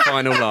 It's the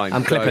final line.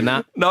 I'm clipping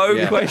that. No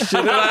Yeah.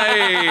 question about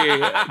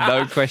it.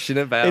 No question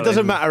about it. It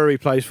doesn't matter who he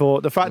plays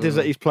for. The fact is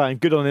that he's playing.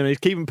 Good on him. He's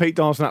keeping Pete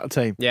Donaldson out of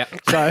the team. Yeah.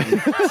 So,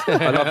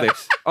 I love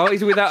this. Oh,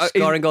 he's without.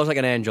 Scoring goals like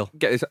an angel.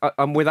 Get this.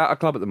 I'm without a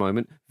club at the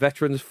moment.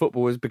 Veterans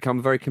football has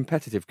become very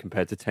competitive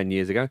compared to 10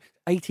 years ago.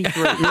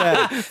 83.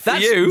 yeah.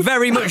 That's you.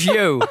 very much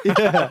you.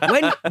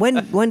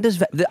 When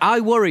does I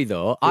worry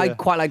though? I'd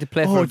quite like to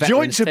play for Oh, a veterans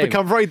joints have team.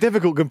 become very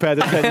difficult compared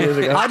to 10 years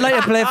ago. I'd like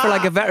to play for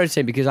like a veterans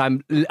team because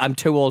I'm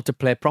too old to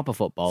play proper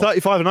football.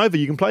 35 and over,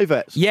 you can play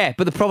vets. Yeah,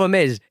 but the problem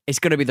is, it's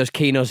going to be those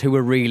Kenos who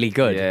are really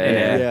good. Yeah.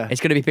 innit? Yeah. It's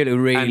going to be people who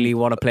really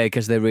want to play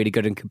because they're really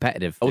good and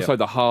competitive. Also,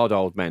 the hard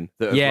old men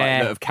that have,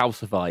 that have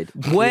calcified.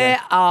 Where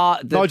are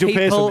the Nigel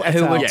people Pearson,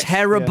 who et were al. Yes.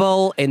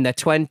 terrible in their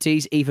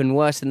 20s, even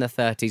worse in their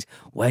 30s?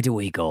 Where do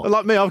we go?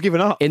 Like me, I've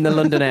given up. In the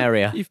London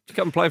area. You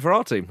come and play for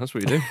our team. That's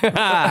what you do.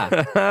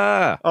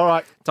 All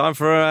right. Time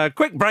for a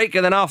quick break,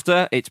 and then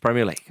after, it's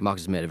Premier League.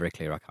 Marcus has made it very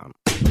clear I can't.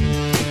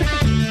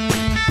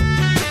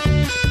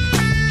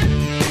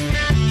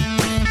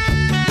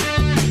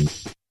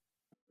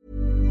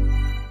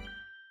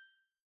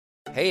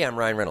 Hey, I'm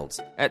Ryan Reynolds.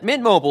 At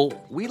Mint Mobile,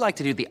 we like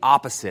to do the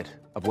opposite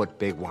of what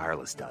Big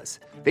Wireless does.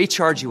 They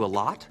charge you a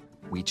lot,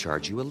 we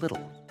charge you a little.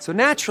 So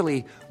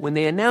naturally, when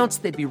they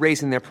announced they'd be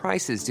raising their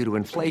prices due to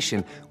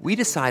inflation, we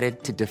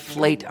decided to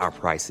deflate our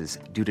prices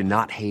due to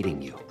not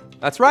hating you.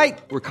 That's right.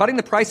 We're cutting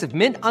the price of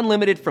Mint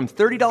Unlimited from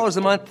 $30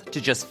 a month to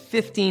just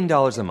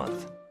 $15 a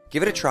month.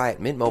 Give it a try at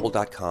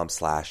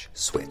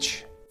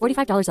mintmobile.com/switch.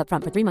 $45 up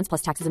front for 3 months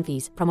plus taxes and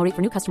fees. Promo rate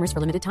for new customers for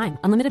limited time.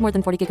 Unlimited more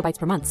than 40 gigabytes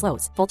per month.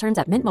 Slows full terms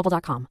at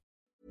mintmobile.com.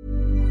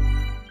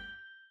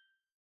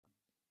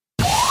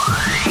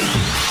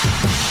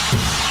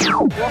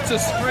 What a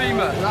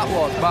screamer that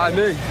was by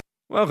me.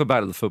 Welcome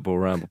back to the Football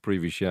Ramble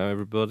preview show,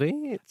 everybody.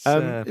 It's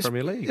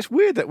Premier League. It's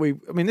weird that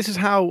this is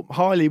how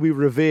highly we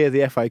revere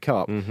the FA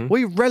Cup.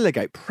 We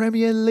relegate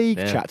Premier League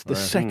chat to the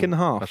second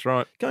half. That's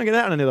right. Can't get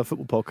out on any other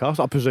football podcast,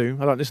 I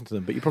presume. I don't listen to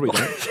them, but you probably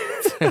don't.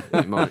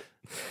 It might.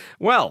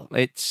 Well,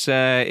 it's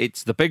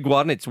the big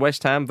one. It's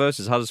West Ham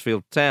versus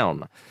Huddersfield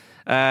Town.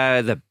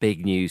 The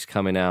big news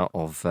coming out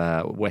of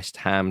West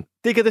Ham.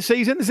 Dig of the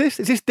season, is this?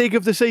 Is this dig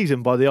of the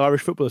season by the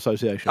Irish Football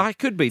Association? I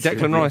could be.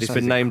 Declan Rice has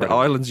been named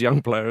Ireland's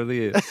Young Player of the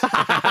Year.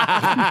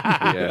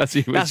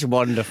 That's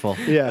wonderful.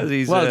 Yeah.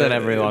 Well done,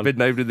 everyone. Been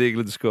named in the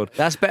England squad.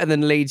 That's better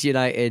than Leeds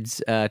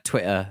United's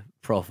Twitter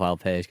profile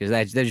page, because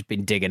they've just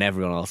been digging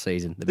everyone all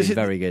season. They've been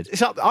very good.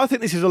 I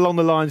think this is along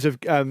the lines of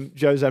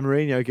Jose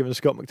Mourinho giving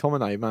Scott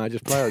McTominay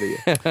Manager's Player of the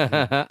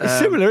Year. It's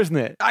similar, isn't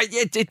it?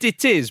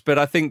 It is, but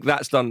I think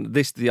that's done.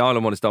 The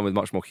Ireland one is done with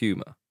much more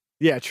humour.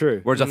 Yeah, true.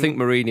 Whereas I think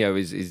Mourinho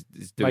is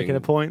doing, making a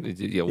point.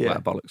 Yeah, all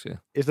that bollocks. Yeah,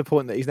 is the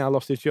point that he's now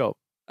lost his job?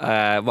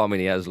 Well, I mean,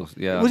 he has lost.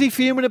 Yeah. Was he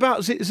fuming about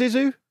Zizou?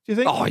 Do you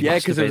think? Oh, yeah,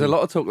 because there was a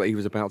lot of talk that he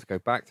was about to go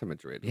back to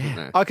Madrid. Wasn't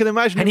there? I can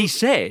imagine. And he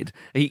said,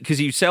 because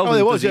he seldom,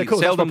 there was,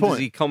 seldom does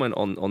he comment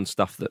on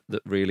stuff that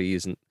really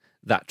isn't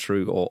that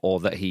true or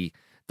that he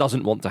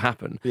doesn't want to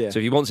happen. Yeah. So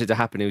if he wants it to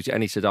happen,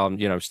 he said,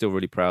 I'm still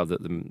really proud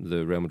that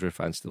the Real Madrid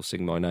fans still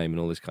sing my name and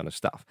all this kind of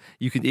stuff.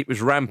 It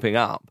was ramping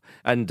up,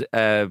 and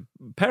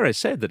Perez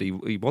said that he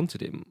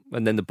wanted him,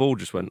 and then the ball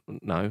just went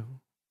no.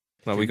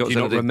 Well, we got. Do you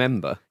not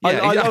remember?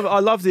 Yeah, I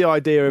love the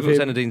idea of him,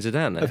 Zinedine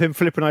Zidane there. of him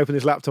flipping open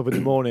his laptop in the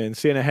morning and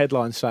seeing a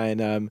headline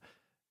saying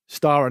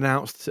Star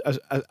announced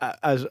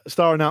as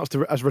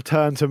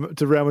return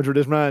to Real Madrid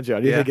as manager.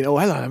 And you're thinking, oh,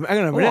 hello, hang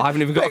on a minute. I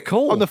haven't even got a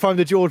call on the phone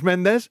to George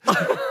Mendes.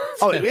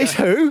 Oh, it's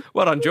who?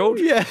 Well done,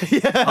 George. Yeah.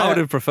 I would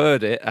have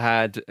preferred it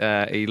had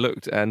he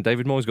looked and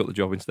David Moyes got the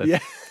job instead. Yeah.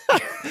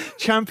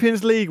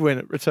 Champions League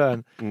win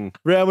return.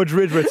 Real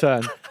Madrid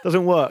return.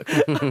 Doesn't work.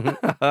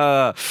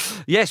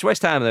 Yes,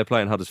 West Ham, they're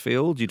playing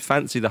Huddersfield. You'd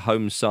fancy the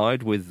home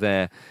side with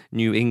their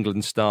New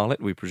England starlet.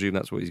 We presume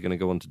that's what he's going to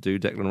go on to do.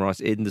 Declan Rice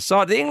in the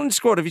side. The England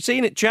squad, have you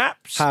seen it,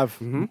 chaps? Have.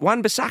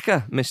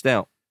 Wan-Bissaka missed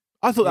out.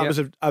 I thought that was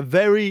a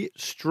very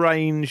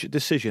strange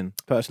decision,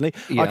 personally.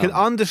 Yeah. I can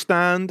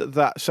understand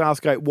that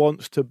Southgate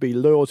wants to be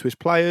loyal to his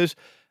players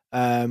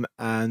and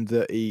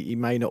that he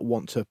may not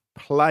want to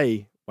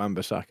play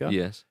Wan-Bissaka.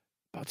 Yes.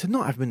 But to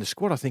not have him in the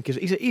squad, I think,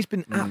 he's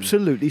been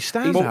absolutely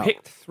standout. Well,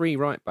 picked 3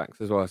 right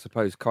backs as well. I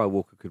suppose Kyle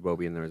Walker could well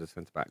be in there as a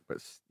centre back. But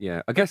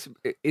yeah, I guess,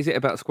 is it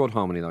about squad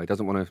harmony though? He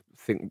doesn't want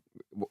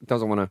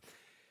to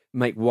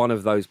make one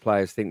of those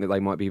players think that they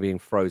might be being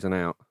frozen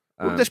out.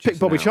 Well, let's pick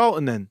Bobby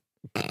Charlton then.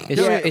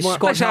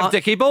 Let's have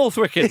Dickie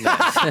Borthwick in there.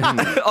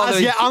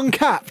 As yet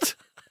uncapped.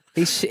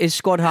 Is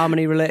squad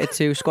harmony related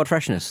to squad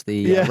freshness,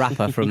 the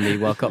rapper from the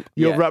World Cup?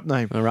 Your rap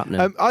name. My rap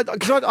name.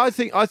 Because I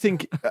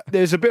think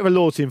there's a bit of a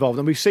loyalty involved,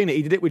 and we've seen it.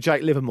 He did it with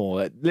Jake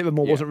Livermore.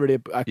 Livermore wasn't really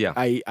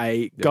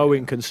a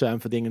going concern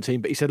for the England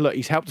team, but he said, look,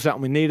 he's helped us out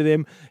when we needed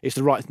him. It's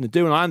the right thing to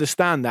do, and I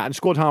understand that. And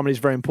squad harmony is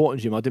very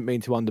important to him. I didn't mean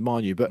to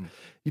undermine you, but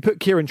you put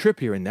Kieran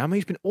Trippier in there. I mean,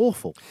 he's been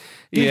awful.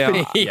 He's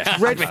been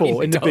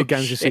dreadful in the big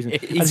games this season.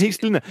 And he's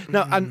still in there.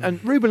 Now,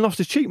 and Ruben lost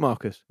his cheek,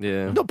 Marcus.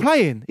 Yeah. He's not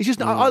playing. He's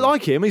just, I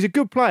like him. He's a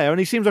good player and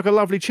he seems like a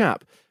lovely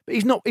chap. But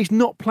he's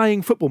not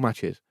playing football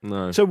matches.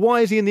 No. So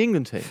why is he in the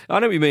England team? I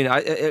know what you mean.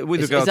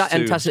 With regards that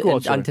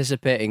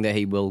anticipating that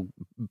he will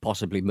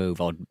possibly move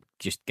or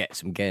just get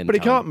some game But he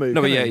time? can't move.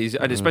 No, but can he?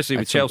 and especially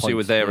with At some Chelsea point,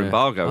 with their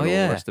embargo and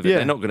all the rest of it,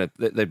 they're not going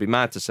to. They'd be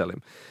mad to sell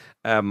him.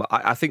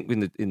 I think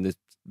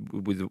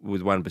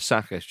with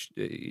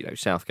Wan-Bissaka,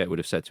 Southgate would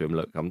have said to him,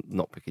 "Look, I'm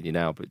not picking you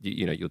now, but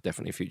you're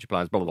definitely future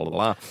plans." Blah blah blah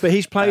blah. But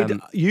he's played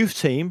youth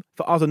team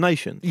for other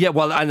nations. Yeah,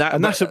 well,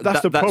 that's the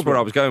problem. That's where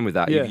I was going with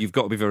that. Yeah. You've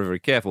got to be very, very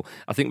careful.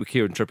 I think with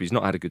Kieran Trippier, he's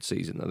not had a good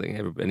season. I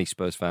think any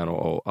Spurs fan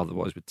or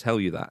otherwise would tell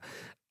you that.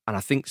 And I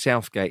think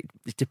Southgate,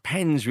 it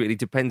depends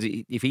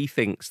if he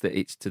thinks that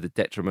it's to the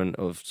detriment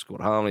of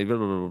squad harmony, blah,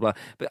 blah, blah, blah.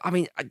 But I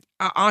mean,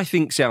 I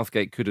think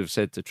Southgate could have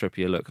said to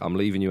Trippier, look, I'm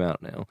leaving you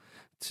out now.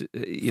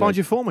 Find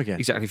your form again.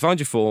 Exactly, find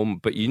your form,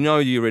 but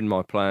you're in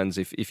my plans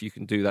if you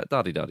can do that,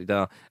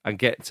 da-di-da-di-da, and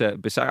get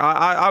Bissaka.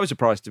 I was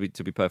surprised,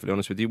 to be perfectly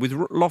honest with you. With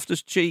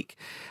Loftus-Cheek,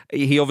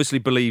 he obviously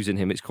believes in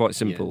him. It's quite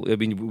simple. Yeah. I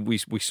mean, we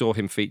saw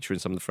him feature in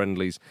some of the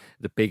friendlies,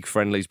 the big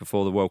friendlies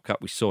before the World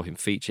Cup. We saw him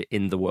feature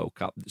in the World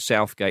Cup.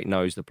 Southgate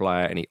knows the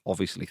player, and he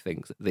obviously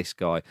thinks that this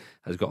guy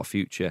has got a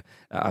future,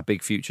 a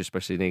big future,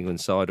 especially in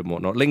England's side and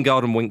whatnot.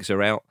 Lingard and Winks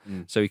are out,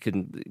 so he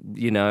can,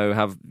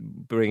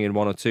 bring in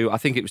one or two. I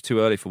think it was too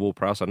early for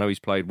Ward-Prowse. I know he's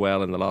played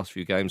well in the last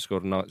few games,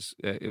 scored a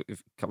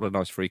couple of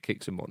nice free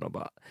kicks and whatnot,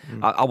 but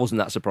I wasn't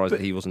that surprised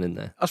that he wasn't in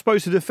there. I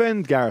suppose to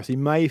defend Gareth, he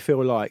may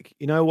feel like,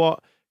 you know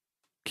what,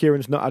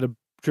 Trippier not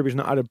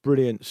had a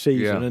brilliant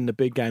season in the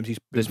big games he's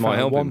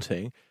been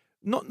wanting.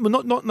 Not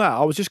that.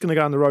 I was just going to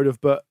go down the road of,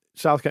 but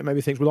Southgate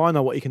maybe thinks, well, I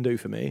know what he can do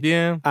for me.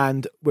 Yeah.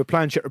 And we're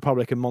playing Czech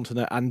Republic and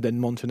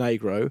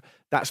Montenegro.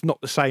 That's not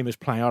the same as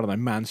playing, I don't know,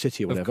 Man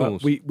City or whatever.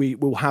 Of course. We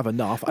will have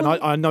enough. And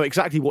I know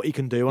exactly what he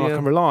can do and I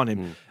can rely on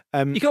him.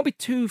 You can't be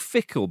too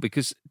fickle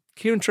because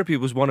Kieran Trippier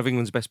was one of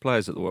England's best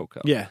players at the World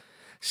Cup. Yeah.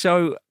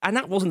 So, and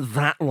that wasn't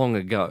that long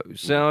ago.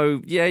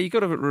 So, you got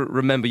to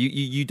remember,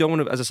 you don't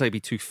want to, as I say, be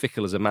too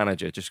fickle as a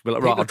manager. Just be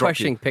like, right, I'll drop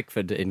you.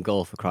 Pickford in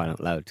goal for crying out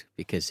loud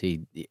because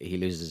he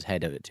loses his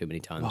head of it too many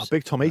times. Oh,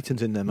 big Tom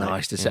Eaton's in there, mate.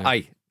 Nice to say.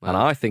 Hey, and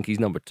I think he's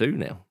number 2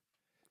 now.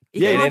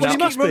 Yeah, Can't he you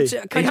must just be.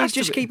 keep Can He you has to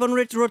just be. keep on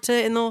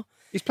rotating though?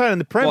 He's playing in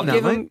the Prem now,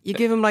 mate. You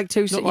give him like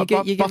two. Not You like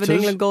give an Butters.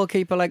 England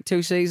goalkeeper like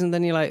 2 seasons,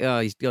 then you're like, oh,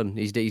 he's done.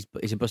 He's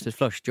a busted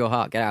flush. Joe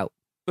Hart, get out.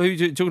 Who are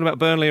you talking about,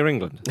 Burnley or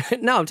England?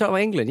 No, I'm talking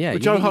about England. Yeah,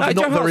 But Joe Hart's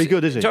not very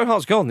good, is he? Joe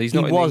Hart's gone. He's He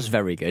not. in was the-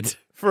 very good.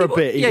 For a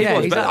bit, Yeah, he he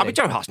was. exactly. But, I mean,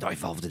 Joe Hart's not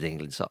involved in the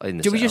England. In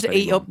the Do we just setup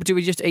eat anymore. up? Do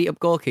we just eat up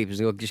goalkeepers and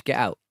go, just get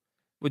out?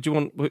 Would you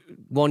want?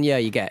 1 year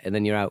you get, and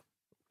then you're out.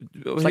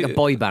 It's like a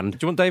boy band. Do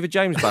you want David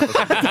James back? Or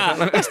something?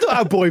 That's not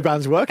how boy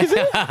bands work, is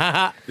it?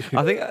 I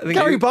think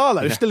Gary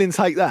Barlow's still in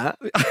Take That.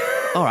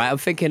 All right, I'm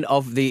thinking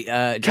of the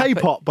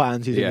K-pop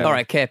bands, he's in. Yeah. All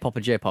right, K-pop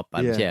and J-pop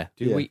bands. Yeah.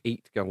 Do we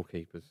eat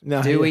goalkeepers?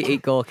 No, Do we yeah.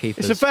 eat goalkeepers?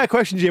 It's a fair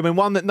question, Jim, and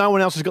one that no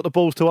one else has got the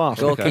balls to ask.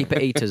 Goalkeeper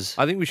eaters.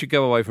 I think we should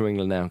go away from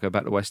England now and go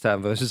back to West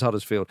Ham versus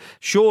Huddersfield.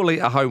 Surely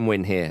a home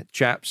win here,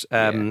 chaps.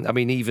 I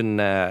mean, even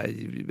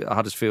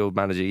Huddersfield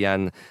manager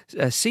Jan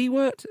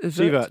Siewert?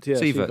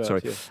 Siewert,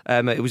 sorry.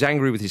 yeah. He was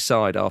angry with his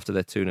side after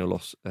their 2-0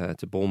 loss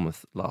to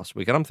Bournemouth last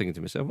week. And I'm thinking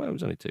to myself, well, it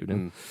was only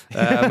 2-0.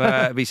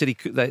 But he said he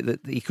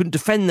couldn't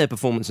defend their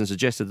performance and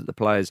suggested that the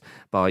players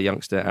by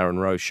youngster Aaron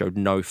Rose showed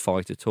no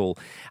fight at all.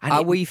 And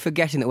Are we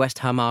forgetting that West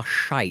Ham are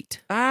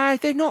shite?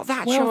 they're not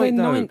that Well, shy, they're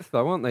though. ninth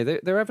though, aren't they?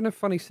 They're having a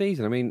funny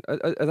season. I mean,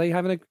 are they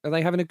having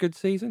a good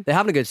season? They're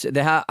having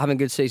a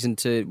good season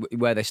to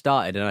where they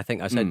started, and I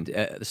think I said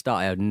at the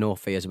start I had no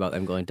fears about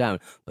them going down.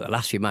 But the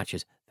last few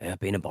matches, they have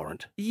been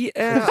abhorrent.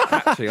 Yeah.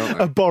 Actually, aren't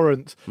they?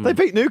 Abhorrent. They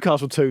beat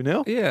Newcastle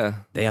 2-0. Yeah.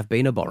 They have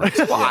been abhorrent.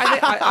 Well,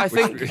 I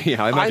think.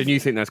 Yeah, I imagine you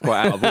think that's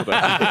quite out of order.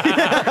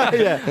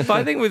 Yeah. But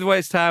I think with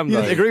West Ham, You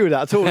though, didn't agree with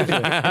that at all, did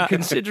you?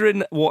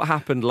 considering what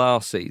happened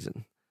last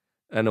season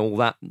and all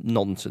that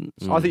nonsense,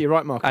 I think you're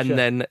right, Marcus. and yeah.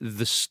 then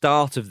the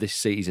start of this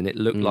season, it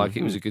looked like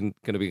it was going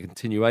to be a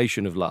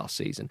continuation of last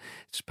season.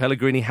 So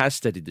Pellegrini has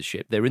steadied the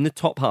ship. They're in the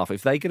top half.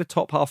 If they get a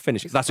top half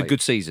finish, that's a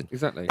good season.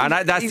 Exactly. And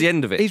that's the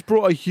end of it. He's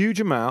brought a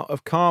huge amount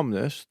of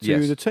calmness to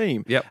Yes. the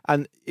team. Yep.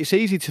 And it's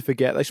easy to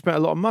forget they spent a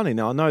lot of money.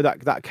 Now, I know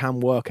that can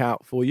work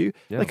out for you.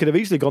 Yeah. They could have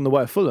easily gone the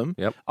way of Fulham.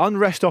 Yep.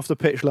 Unrest off the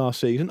pitch last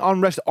season,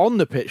 unrest on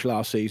the pitch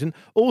last season,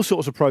 all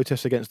sorts of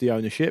protests against the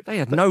ownership. They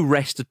had no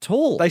rest at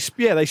all. They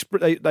spend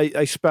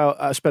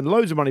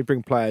loads of money to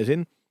bring players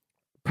in.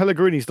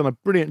 Pellegrini's done a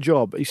brilliant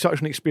job. He's such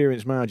an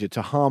experienced manager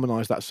to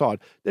harmonise that side.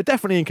 They're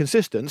definitely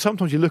inconsistent.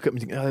 Sometimes you look at them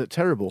and think, oh, they're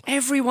terrible.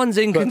 Everyone's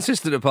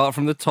inconsistent apart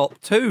from the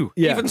top two.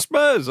 Yeah. Even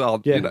Spurs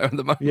aren't, Yeah. at the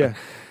moment. Yeah,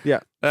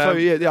 yeah. So,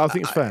 I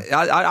think it's fair.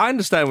 I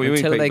understand what you mean,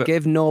 Until Pete, they but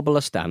give Noble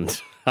a stand.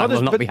 I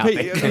will not be happy.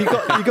 Pete, you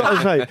got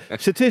to say,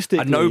 statistically,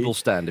 a noble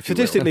stand, if you will.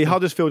 statistically,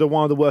 Huddersfield are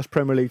one of the worst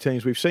Premier League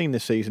teams we've seen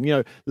this season. You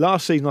know,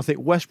 last season I think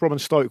West Brom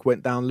and Stoke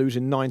went down,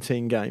 losing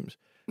 19 games.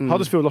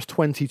 Huddersfield lost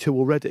 22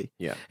 already.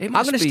 Yeah. I'm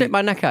going to stick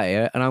my neck out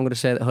here, and I'm going to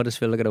say that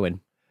Huddersfield are going to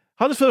win.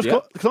 Huddersfield's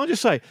got. Can I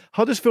just say,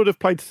 Huddersfield have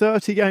played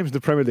 30 games in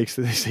the Premier League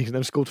this season.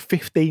 They've scored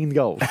 15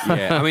 goals.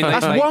 Yeah, I mean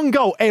That's one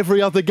goal every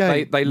other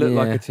game. They look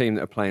like Yeah. a team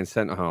that are playing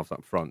centre halves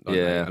up front. Don't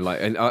Yeah. they?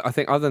 And I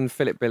think other than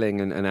Philip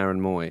Billing and Aaron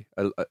Moy,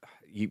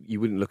 you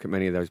wouldn't look at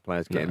many of those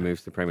players getting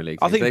moves to the Premier League.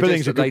 I think They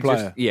Billing's just- a good they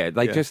just-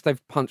 player.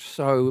 they've punched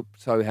so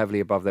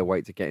heavily above their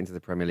weight to get into the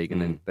Premier League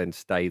and then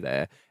stay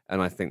there.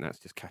 And I think that's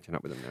just catching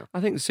up with them now.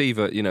 I think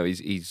Sievert,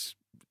 he's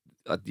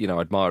I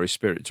admire his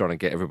spirit trying to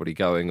get everybody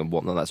going and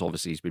whatnot. That's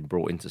obviously he's been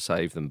brought in to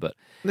save them, but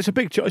It's a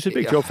big job. It's a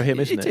big job for him,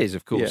 isn't it? It is,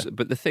 of course. Yeah.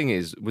 But the thing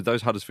is, with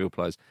those Huddersfield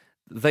players,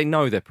 they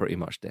know they're pretty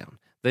much down.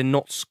 They're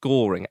not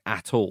scoring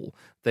at all.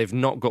 They've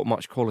not got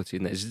much quality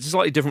in there. It's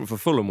slightly different for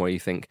Fulham, where you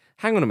think,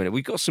 hang on a minute,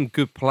 we've got some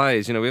good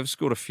players. We have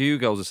scored a few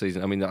goals this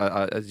season. I mean,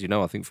 as you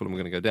know, I think Fulham are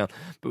going to go down.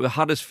 But with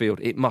Huddersfield,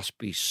 it must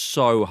be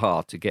so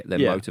hard to get them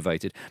Yeah.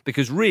 motivated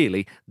because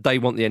really, they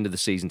want the end of the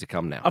season to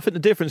come now. I think the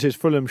difference is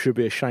Fulham should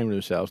be ashamed of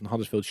themselves and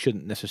Huddersfield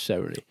shouldn't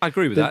necessarily. I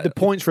agree with The, that. the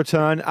points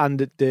return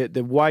and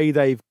the way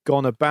they've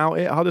gone about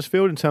it,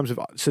 Huddersfield, in terms of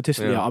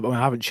statistically, Yeah. I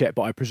haven't checked,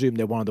 but I presume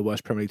they're one of the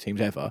worst Premier League teams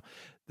ever.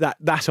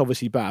 That's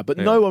obviously bad, but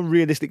no one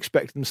realistically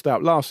expected them to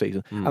start last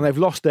season, and they've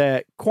lost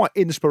their quite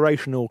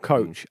inspirational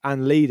coach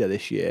and leader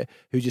this year,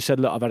 who just said,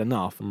 "Look, I've had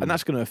enough," and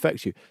that's going to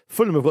affect you.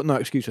 Fulham have got no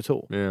excuse at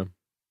all. Yeah.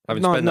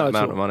 Having No, spent no, that at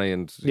amount all. of money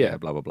and Yeah.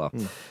 blah, blah,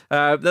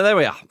 blah. There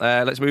we are.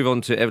 Let's move on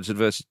to Everton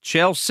versus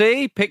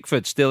Chelsea.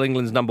 Pickford, still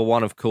England's number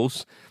one, of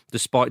course,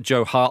 despite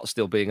Joe Hart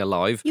still being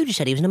alive. You just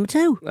said he was number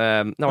 2. No,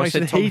 I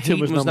Mason said Tom Heaton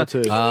was number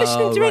 2. Not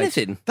listening to right.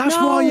 anything. That's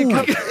why you.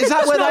 Is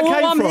that where that not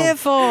came what I'm from? here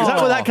for. Is that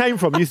where that came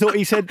from? You thought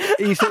he said?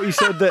 He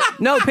said that.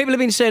 No, people have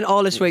been saying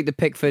all this week that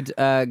Pickford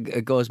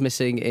goes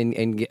missing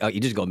he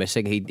does go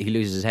missing. He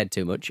loses his head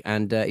too much,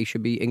 and he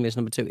should be England's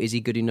number 2. Is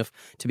he good enough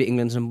to be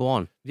England's number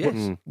 1?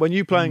 Yes. When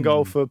you play in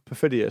goal for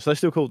Perfidious, they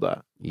still called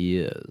that.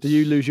 Yes. Do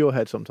you lose your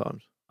head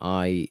sometimes?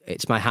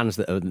 it's my hands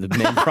that are the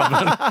main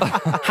problem.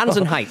 Hands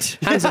and height.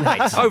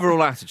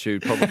 Overall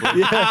attitude, probably.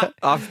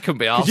 I couldn't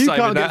be arsed you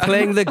saving can't that.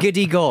 Playing the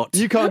giddy goat.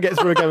 You can't get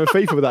through a game of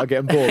FIFA without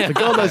getting bored. So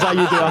God knows how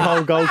you do a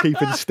whole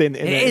goalkeeping stint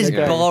in It is in a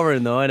game.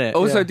 boring, though, isn't it?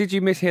 Also, did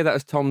you mishear that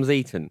as Tom's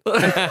Eaton?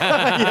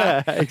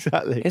 Yeah,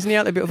 exactly. Isn't he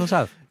out the beautiful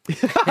south?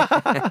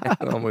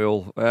 Aren't we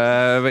all?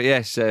 But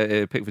yes,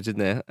 Pickford's in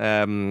there.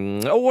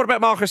 What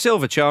about Marco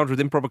Silva, charged with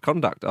improper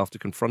conduct after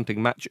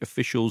confronting match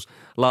officials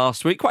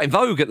last week? Quite in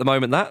vogue at the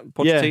moment, that.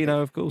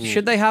 Pochettino, of course.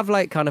 Should they have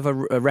like kind of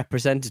a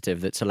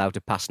representative that's allowed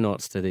to pass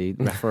notes to the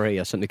referee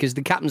or something? Because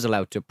the captain's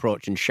allowed to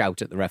approach and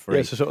shout at the referee.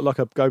 Yeah, so sort of like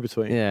a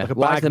go-between. Yeah. Like a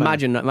Why is the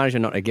bagman. manager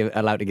not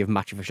allowed to give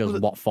match officials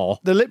what for?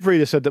 The lip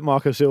reader said that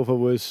Marco Silva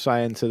was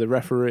saying to the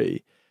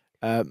referee,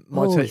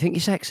 You think you're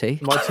sexy?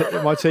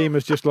 my team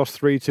has just lost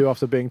 3-2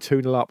 after being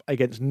 2-0 up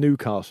against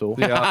Newcastle.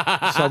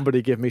 Yeah.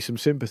 Somebody give me some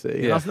sympathy.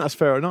 And Yeah. I think that's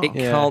fair enough. It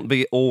can't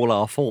be all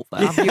our fault.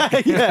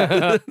 That.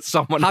 Yeah.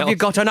 Someone Have else. you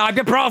got an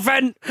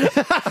ibuprofen?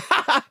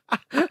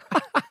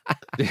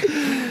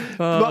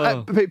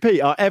 But,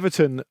 Pete, are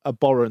Everton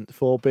abhorrent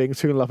for being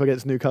 2-0 up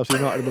against Newcastle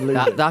United and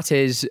losing? That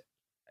is,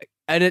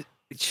 and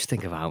just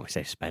think of how much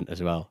they've spent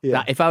as well. Yeah.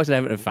 That, if I was an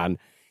Everton fan,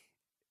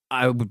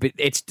 I would be.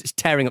 It's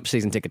tearing up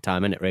season ticket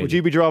time, isn't it? Really? Would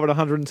you be driving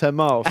 110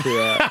 miles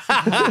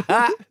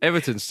to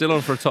Everton still on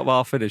for a top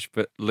half finish,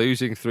 but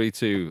losing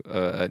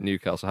 3-2 at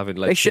Newcastle, having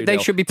led They should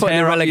 2-0. be putting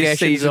the Tear up your relegations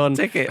season on.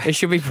 ticket. They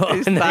should be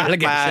putting the that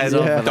relegations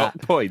bad? on. Yeah. For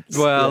that. Points.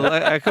 Well,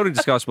 according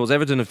to Sky Sports,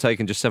 Everton have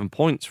taken just 7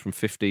 points from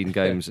 15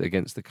 games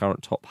against the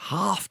current top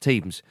half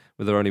teams,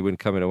 with their only win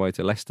coming away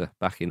to Leicester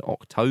back in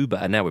October.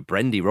 And now with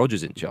Brendy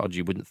Rodgers in charge,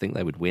 you wouldn't think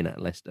they would win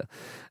at Leicester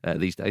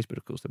these days, but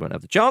of course they won't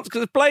have the chance because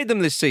they've played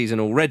them this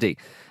season already.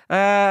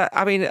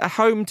 I mean,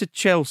 home to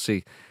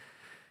Chelsea.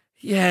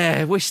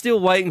 Yeah, we're still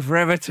waiting for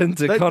Everton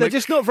to They're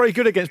just not very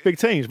good against big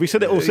teams. We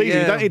said it all season.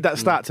 Yeah. You don't need that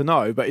stat to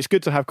know, but it's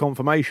good to have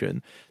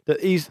confirmation that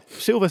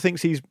Silva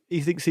thinks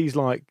he's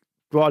like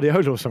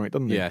Guardiola or something,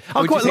 doesn't he? Yeah,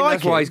 I quite like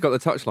that's why it. he's got the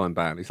touchline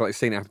ban. He's like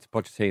seen it happen to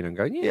Pochettino and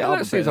going, I'll that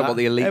do seems like what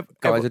the elite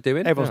guys are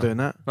doing. Everyone's doing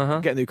that. Uh-huh.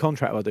 Get a new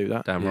contract, I'll do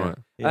that. Damn right.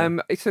 Yeah.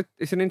 It's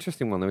an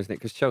interesting one though, isn't it?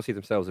 Because Chelsea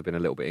themselves have been a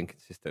little bit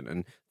inconsistent,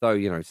 and though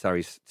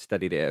Sarri's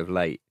steadied it of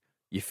late,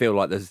 you feel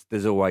like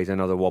there's always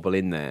another wobble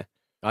in there.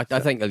 I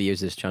think they'll use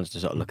this chance to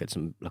sort of look at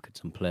some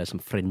players, some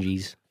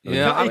fringies.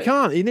 Yeah, He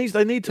can't.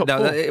 They need top four.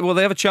 well,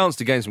 they have a chance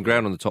to gain some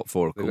ground on the top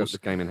four, of They've got course. the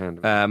game in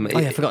hand.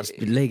 I forgot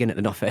the league in it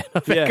enough.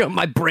 Yeah.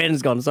 My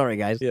brain's gone. Sorry,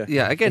 guys. Yeah.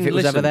 Yeah, again, If it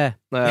was listen, ever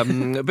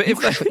there. but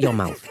if they, Shut your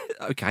mouth.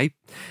 okay,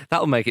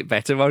 that'll make it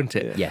better, won't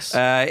it? Yes.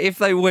 If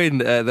they win,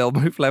 they'll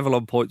move level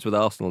on points with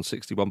Arsenal on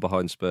 61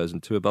 behind Spurs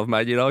and 2 above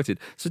Man United.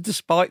 So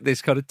despite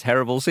this kind of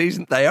terrible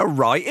season, they are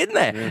right in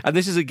there. Yeah. And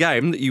this is a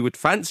game that you would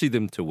fancy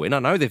them to win. I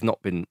know they've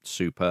not been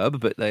superb,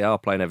 but they are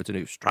playing Everton,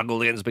 who've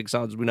struggled against big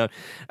sides, as we know.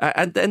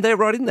 And they're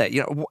right in there.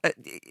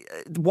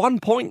 1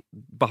 point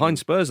behind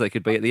Spurs they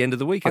could be at the end of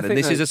the weekend. And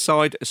this is a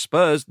side,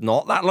 Spurs,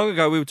 not that long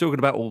ago, we were talking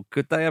about, well,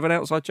 could they have an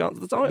outside chance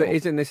at the title? But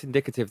isn't this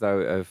indicative, though,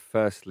 of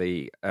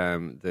firstly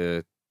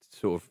the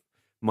sort of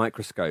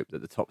microscope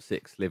that the top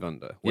 6 live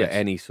under, where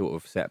any sort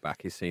of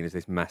setback is seen as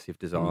this massive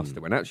disaster,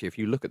 when actually, if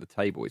you look at the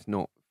table, it's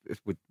not,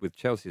 with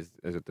Chelsea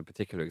as the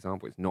particular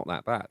example, it's not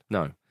that bad.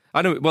 No.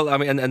 I know, well, I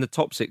mean, and the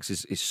top 6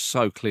 is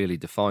so clearly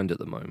defined at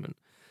the moment.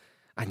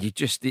 And you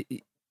just...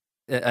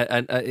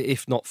 And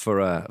if not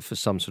for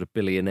some sort of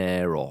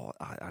billionaire or,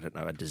 I don't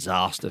know, a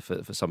disaster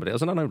for somebody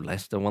else, and I know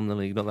Leicester won the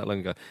league not that long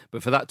ago,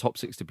 but for that top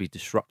 6 to be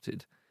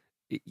disrupted,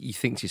 you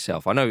think to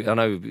yourself, I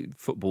know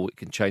football, it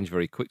can change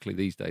very quickly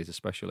these days,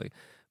 especially,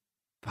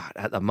 but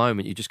at the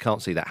moment you just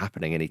can't see that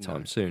happening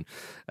anytime soon.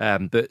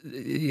 But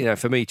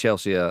for me,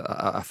 Chelsea are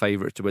a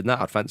favourite to win that.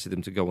 I'd fancy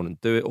them to go on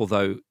and do it,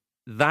 although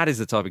that is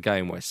the type of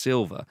game where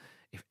Silva,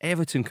 if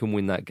Everton can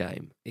win that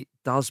game, it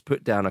does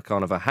put down a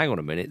kind of a hang on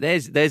a minute.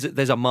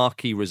 There's a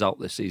marquee result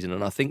this season,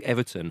 and I think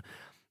Everton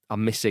are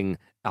missing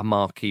a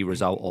marquee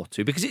result or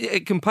two because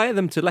it compare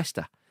them to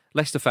Leicester.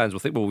 Leicester fans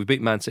will think, well, we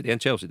beat Man City and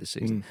Chelsea this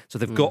season, so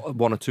they've got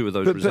 1 or 2 of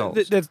those results.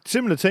 But they're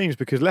similar teams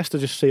because Leicester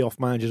just see off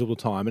managers all the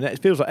time, and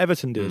it feels like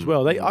Everton do as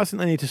well. I think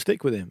they need to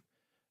stick with him.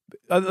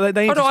 They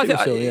need to stick with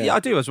Silva, I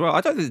do as well. I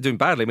don't think they're doing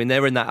badly. I mean,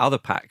 they're in that other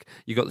pack.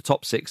 You've got the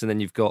top 6, and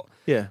then you've got,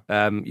 so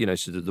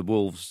the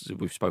Wolves.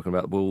 We've spoken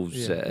about the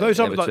Wolves. Yeah. Those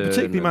other,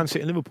 particularly and, Man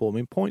City and Liverpool. I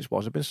mean,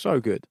 points-wise, have been so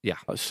good. Yeah,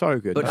 so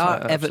good. But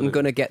are Everton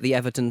going to get the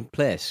Everton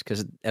place?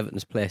 Because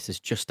Everton's place is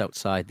just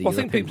outside the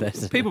European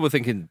place. People were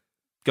thinking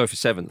go for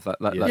 7th.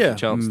 That's a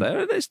chance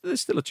there.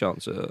 There's still a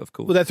chance, of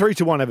course. Well, they're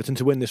 3-1 Everton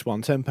to win this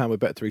one. £10 with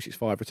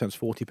Bet365 returns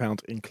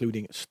 £40,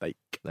 including stake.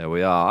 There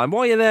we are. And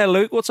while you're there,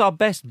 Luke, what's our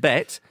best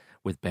bet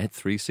with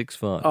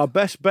Bet365? Our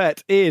best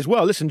bet is,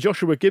 well, listen,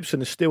 Joshua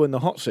Gibson is still in the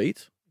hot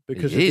seat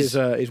because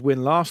of his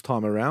win last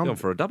time around. Gone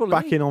for a double.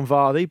 Back in on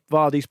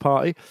Vardy's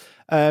party.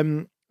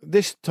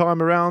 this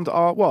time around,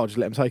 I'll just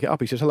let him take it up.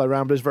 He says, hello,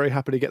 Ramblers. Very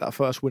happy to get that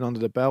first win under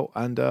the belt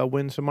and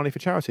win some money for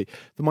charity.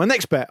 For my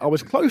next bet, I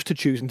was close to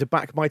choosing to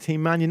back my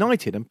team Man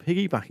United and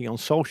piggybacking on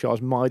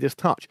Solskjaer's Midas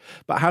touch,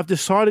 but have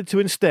decided to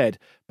instead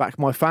back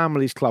my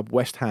family's club,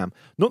 West Ham.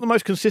 Not the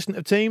most consistent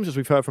of teams, as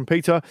we've heard from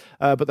Peter,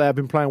 but they have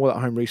been playing well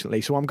at home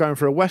recently. So I'm going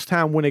for a West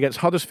Ham win against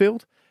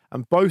Huddersfield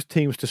and both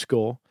teams to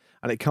score.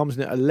 And it comes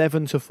in at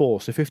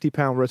 11-4, so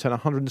 £50 return,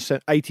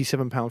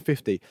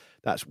 £187.50.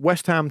 That's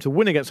West Ham to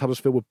win against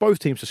Huddersfield with both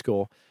teams to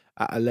score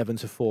at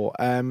 11-4.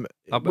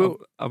 I'll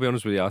be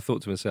honest with you. I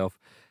thought to myself,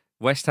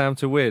 West Ham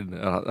to win.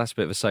 That's a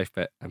bit of a safe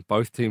bet, and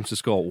both teams to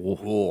score.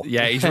 Whoa.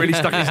 Yeah, he's really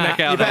stuck his neck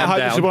out. You better hope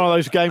this is one of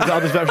those games that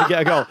others actually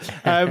get a goal.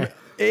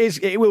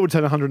 It will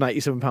return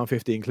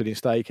 £187.50, including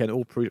stake, and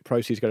all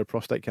proceeds go to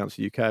Prostate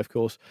Cancer UK, of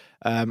course.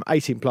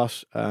 18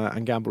 plus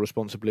and gamble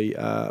responsibly.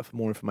 For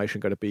more information,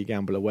 go to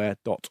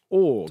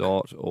begambleaware.org.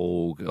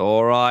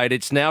 All right,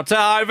 it's now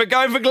time for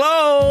Going for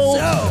Glow.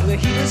 So the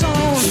heat is on,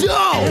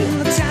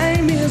 and the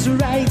time is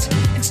right.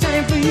 It's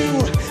time for you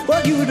to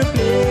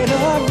play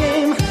the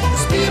game.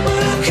 'Cause people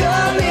are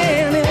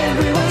coming,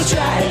 everyone's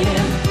trying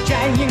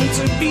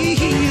to be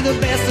the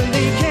best that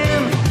they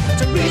can.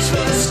 To reach for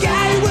the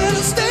sky where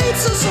the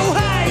stakes are so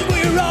high.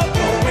 We're all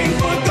going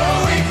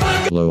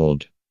for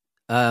Lord.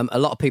 A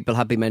lot of people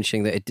have been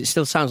mentioning that it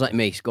still sounds like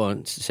me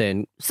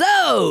saying,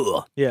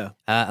 so! Yeah.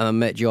 And my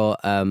mate Joe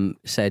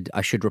said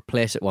I should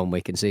replace it one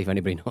week and see if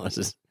anybody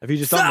notices. Have you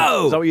just done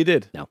that? Is that what you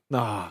did? No.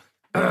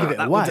 Give it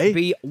that away. would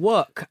be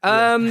work.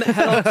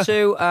 Hello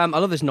to, I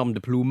love this nom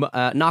de plume,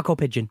 Narco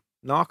Pigeon.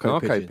 Narco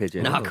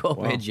pigeon. Narco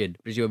pigeon,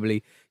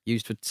 presumably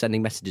used for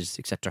sending messages,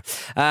 etc.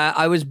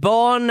 I was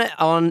born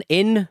on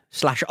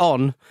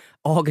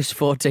August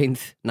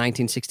 14th,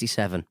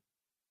 1967.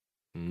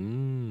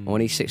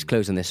 Only 6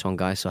 clues on this one,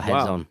 guys, so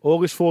heads on.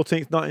 August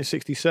 14th,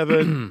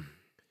 1967.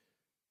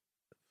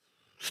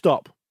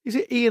 Stop. Is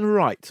it Ian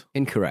Wright?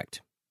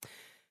 Incorrect.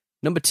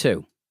 Number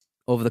 2.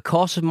 Over the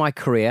course of my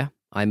career,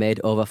 I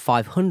made over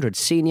 500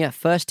 senior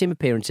first-team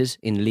appearances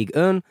in Ligue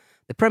 1,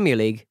 the Premier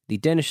League, the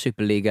Danish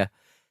Superliga,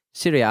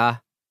 Serie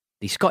A,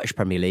 the Scottish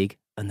Premier League,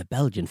 and the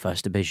Belgian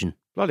First Division.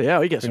 Bloody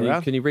hell, he gets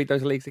around. Can you read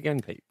those leagues again,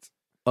 Pete?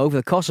 Over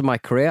the course of my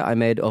career, I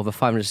made over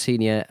 500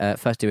 senior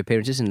first-team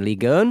appearances in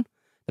Ligue 1,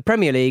 the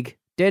Premier League,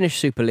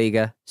 Danish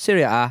Superliga,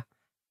 Serie A,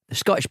 the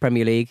Scottish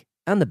Premier League,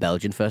 and the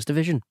Belgian First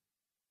Division.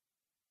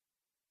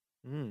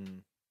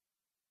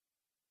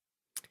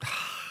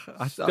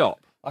 Stop.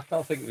 I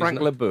can't think of Frank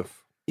LeBoeuf.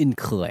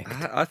 Incorrect.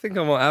 I think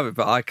I might have it,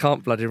 but I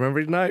can't bloody remember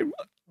his name.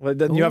 Well,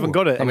 then you haven't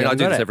got it. I mean, I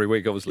do got this it. every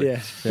week, obviously.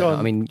 Yeah. Yeah,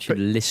 I mean, you should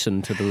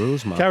listen to the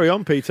rules, Mark. Carry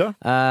on, Peter.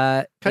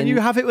 Can you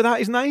have it without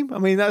his name? I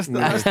mean, that's the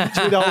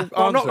Well,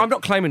 I'm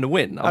not claiming to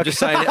win. I'm just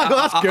saying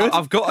That's good.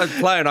 I've got a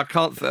player and I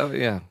can't.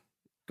 Yeah.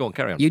 Go on,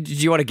 carry on. Do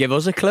you want to give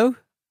us a clue?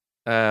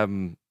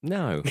 No.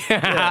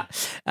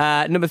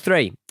 Number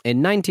 3.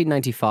 In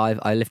 1995,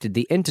 I lifted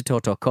the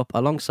Intertoto Cup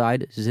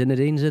alongside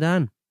Zinedine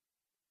Zidane.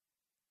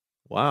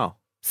 Wow.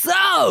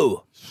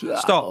 So!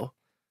 Stop.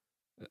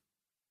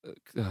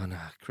 Oh no,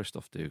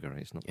 Christoph Dugar.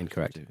 It's not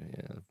Incorrect. Dugar,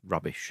 yeah.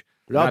 Rubbish.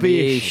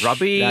 Rubbish.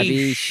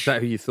 Is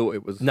that who you thought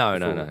it was? No.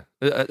 before?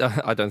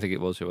 I don't think it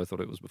was who I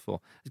thought it was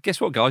before. Guess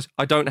what, guys?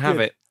 I don't have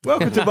it.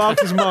 Welcome to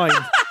Marcus' mind.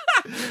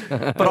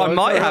 But I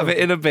might have it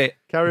in a bit.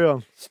 Carry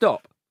on.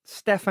 Stop.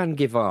 Stefan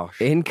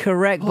Givash.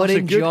 Incorrect, but that's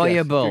a good guess.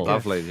 enjoyable. Good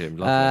guess. Lovely, Jim.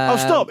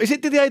 Lovely. Stop. Is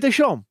it Didier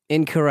Deschamps?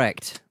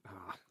 Incorrect.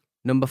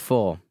 Number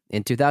 4.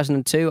 In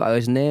 2002, I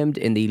was named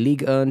in the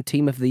Ligue 1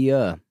 Team of the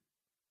Year.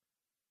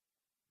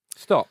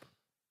 Stop.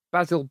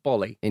 Basil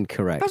Bolly.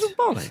 Incorrect. Basil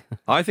Bolly.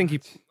 I think he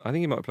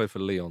might have played for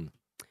Lyon.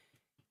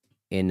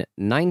 In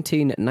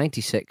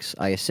 1996,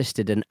 I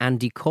assisted an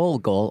Andy Cole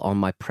goal on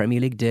my Premier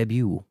League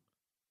debut.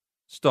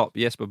 Stop.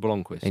 Jesper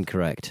Blomqvist.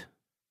 Incorrect.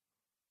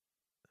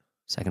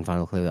 Second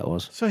final clue that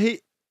was. So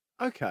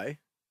okay.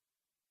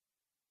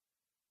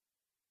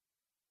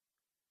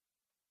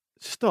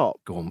 Stop.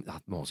 Go on,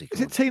 Morsey.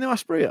 Is it Tino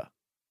Asprilla?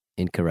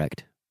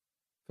 Incorrect.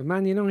 For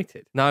Man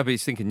United. No, but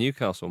he's thinking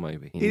Newcastle,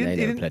 maybe. They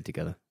never played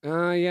together.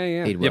 Yeah.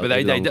 Yeah, but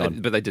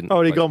they didn't.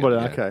 Oh, he play gone by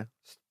together, then. Okay.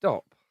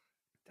 Stop.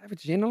 David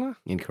Ginola?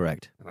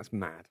 Incorrect. Oh, that's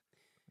mad.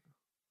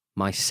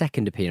 My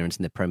second appearance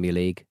in the Premier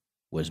League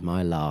was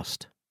my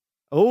last.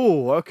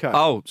 Oh, okay.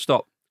 Oh,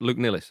 stop. Luke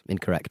Nillis.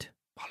 Incorrect.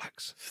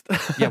 Bollocks.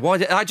 Yeah, why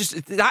did I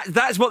just...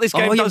 That's what this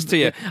game does to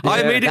you.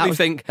 I immediately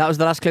think... That was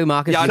the last clue,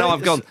 Marcus. Yeah, I know,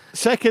 I've gone...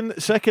 Second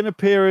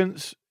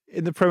appearance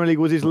in the Premier League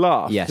was his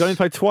last. Yes. He's only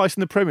played twice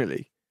in the Premier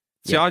League.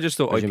 See, I just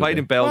thought he played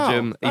in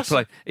Belgium. Wow,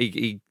 So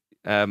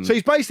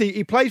he's basically,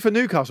 he played for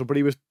Newcastle, but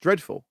he was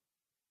dreadful.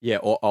 Yeah,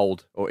 or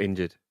old, or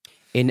injured.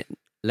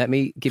 Let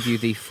me give you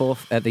the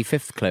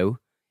fifth clue.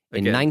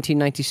 In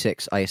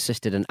 1996, I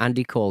assisted an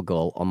Andy Cole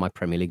goal on my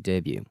Premier League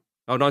debut.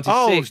 Oh, 96.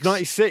 Oh, it's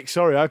 96.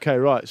 Sorry. Okay,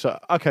 right. So,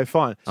 okay,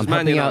 fine. I'm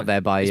helping out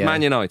there by it's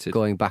Man United.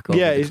 going back over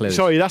the clues.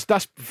 Sorry, that's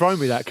thrown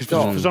me that because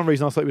for some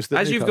reason I thought it was.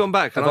 As you've gone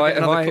back, have I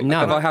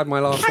had my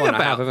last one?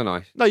 I have, haven't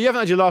I? No, you haven't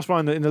had your last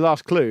one in the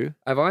last clue.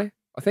 Have I?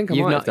 I think I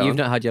You've might not. have done. You've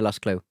not had your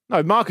last clue.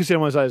 No, Marcus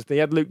didn't want to say he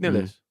had Luke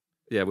Nillis.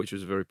 Yeah, which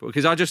was very poor.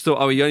 Because I just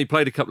thought, he only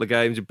played a couple of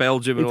games in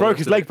Belgium. He and broke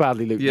his leg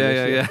badly, Luke.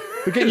 Yeah.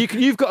 But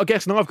you've got a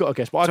guess and I've got a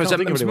guess, but I can't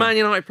think of it's a anyone. Man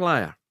United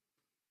player.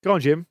 Go on,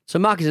 Jim. So,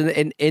 Marcus,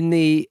 in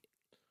the...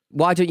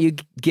 Why don't you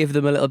give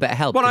them a little bit of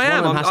help? Well, I 'Cause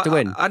am. One of them has to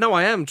win. I know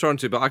I am trying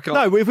to, but I can't.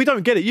 No, if we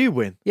don't get it, you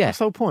win. Yeah. That's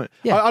the whole point.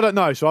 Yeah. I don't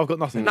know, so I've got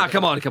nothing. No,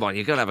 come on.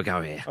 You've got to have a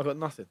go here. I've got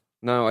nothing.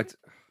 No,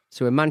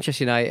 So in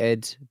Manchester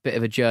United, bit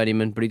of a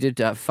journeyman, but he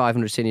did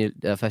 500 senior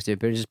festive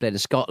appearances, played in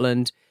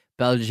Scotland,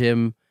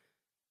 Belgium,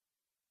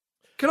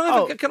 Can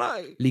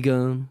I? Ligue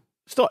 1.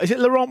 Stop. Is it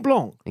Laurent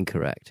Blanc?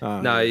 Incorrect.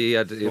 Oh, No, he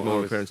had what I more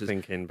was appearances.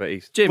 thinking, but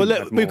he's Jim, Well,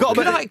 look, we've got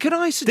a Can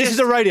I suggest? This is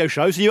a radio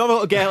show, so you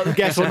haven't got to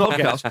guess or not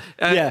guess.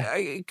 Yeah.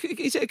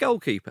 Is it a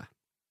goalkeeper?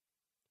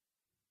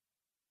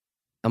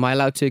 Am I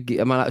allowed to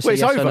say Well, it's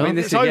yes over. or no? I mean,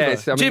 it's over.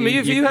 yes. I mean, Jim,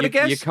 have you had a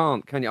guess? You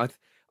can't, can you?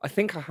 I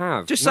think I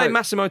have. Just No, say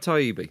Massimo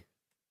Taibbi.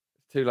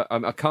 too late.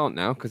 I can't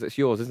now because it's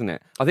yours, isn't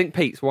it? I think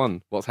Pete's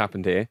won. What's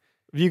happened here?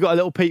 Have you got a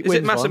little Pete Is Wins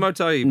it Massimo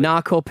Taibbi?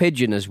 Narco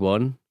Pigeon has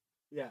won,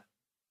 Yeah.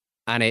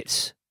 and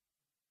it's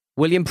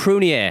William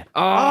Prunier.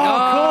 Oh,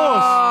 of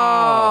course.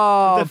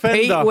 Oh, The defender.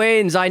 Pete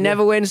wins. I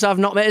never win, so I've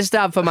not made a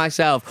stab for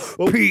myself.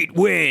 Well, Pete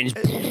wins.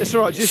 It's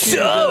all right. Just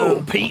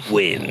So, Pete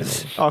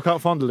wins. Oh, I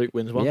can't find the Luke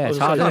Wins one. Yeah, I was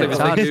it's hard, gonna isn't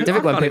say- it? It's hard. It's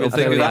difficult when people think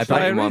think of of that the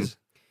player iPad. one. one.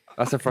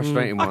 That's a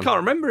frustrating I one. can't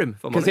remember him.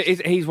 if I'm Because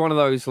honest. he's one of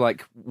those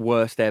like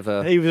worst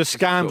ever. He was a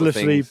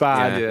scandalously things.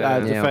 bad Yeah.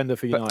 defender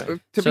for But,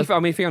 United. to be fair, I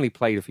mean, if he only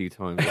played a few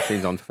times, it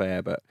seems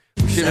unfair. But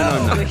we should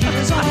have known The that. heat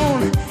is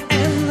on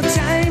and the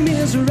time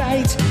is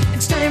right.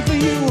 It's time for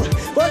you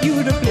to play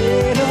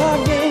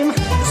the game.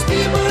 'Cause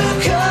people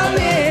are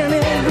coming,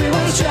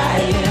 everyone's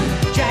trying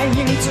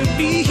to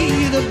be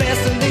the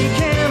best that they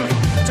can.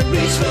 To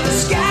reach for the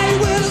sky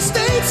where the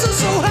stakes are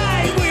so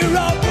high. We're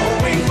all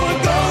going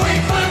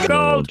for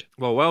gold.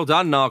 Well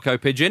done, Narco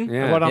Pigeon.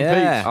 Yeah. Well done,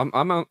 Yeah. Pete.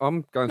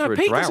 I'm going No, through a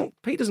Pete drought.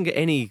 doesn't get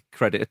any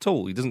credit at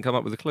all. He doesn't come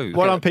up with a clue.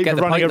 Well done, Pete, Get for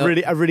the running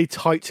point, a really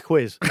tight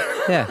quiz.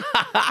 Yeah.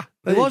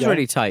 There It you was go.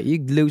 really tight.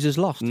 You losers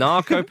lost.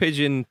 Narco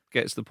Pigeon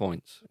gets the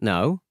points.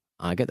 No,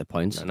 I get the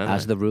points, No.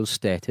 as the rules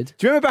stated.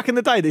 Do you remember back in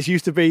the day this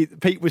used to be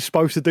Pete was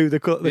supposed to do the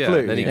Yeah,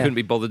 clue? then he couldn't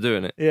be bothered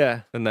doing it.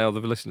 Yeah. And now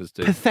the listeners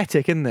do.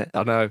 Pathetic, isn't it?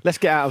 I know. Let's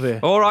get out of here.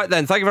 All right,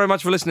 then. Thank you very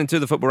much for listening to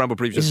the Football Ramble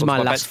preview. This is my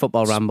last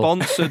football ramble.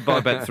 Sponsored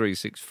by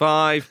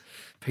Bet365.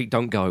 Pete,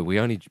 don't go. We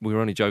were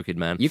only joking,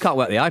 man. You can't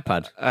work the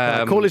iPad.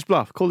 Call his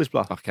bluff. Call his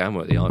bluff. I can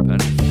work the iPad.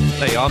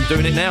 There you go. I'm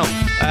doing it now.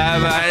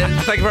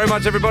 Thank you very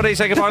much, everybody.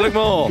 Say goodbye, Luke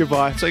Moore.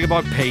 Goodbye. Say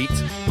goodbye, Pete.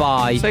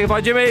 Bye. Say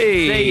goodbye, Jimmy.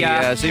 See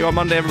ya. See you on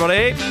Monday,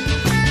 everybody.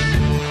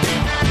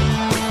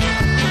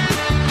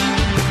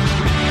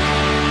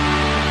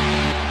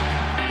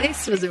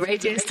 This was a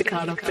Radio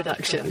Staccato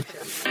production.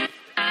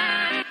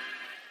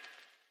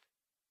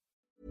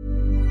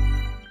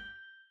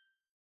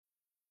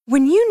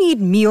 When you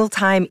need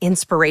mealtime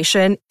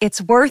inspiration,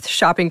 it's worth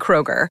shopping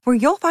Kroger, where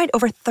you'll find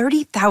over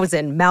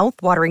 30,000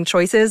 mouth-watering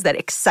choices that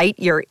excite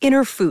your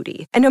inner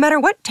foodie. And no matter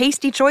what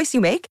tasty choice you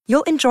make,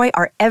 you'll enjoy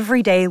our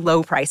everyday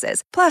low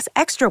prices, plus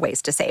extra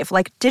ways to save,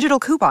 like digital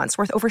coupons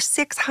worth over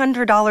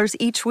 $600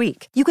 each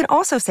week. You can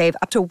also save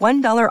up to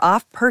 $1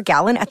 off per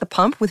gallon at the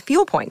pump with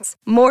fuel points.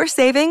 More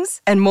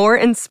savings and more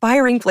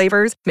inspiring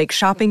flavors make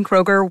shopping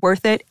Kroger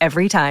worth it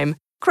every time.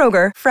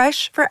 Kroger,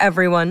 fresh for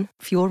everyone.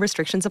 Fuel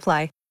restrictions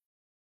apply.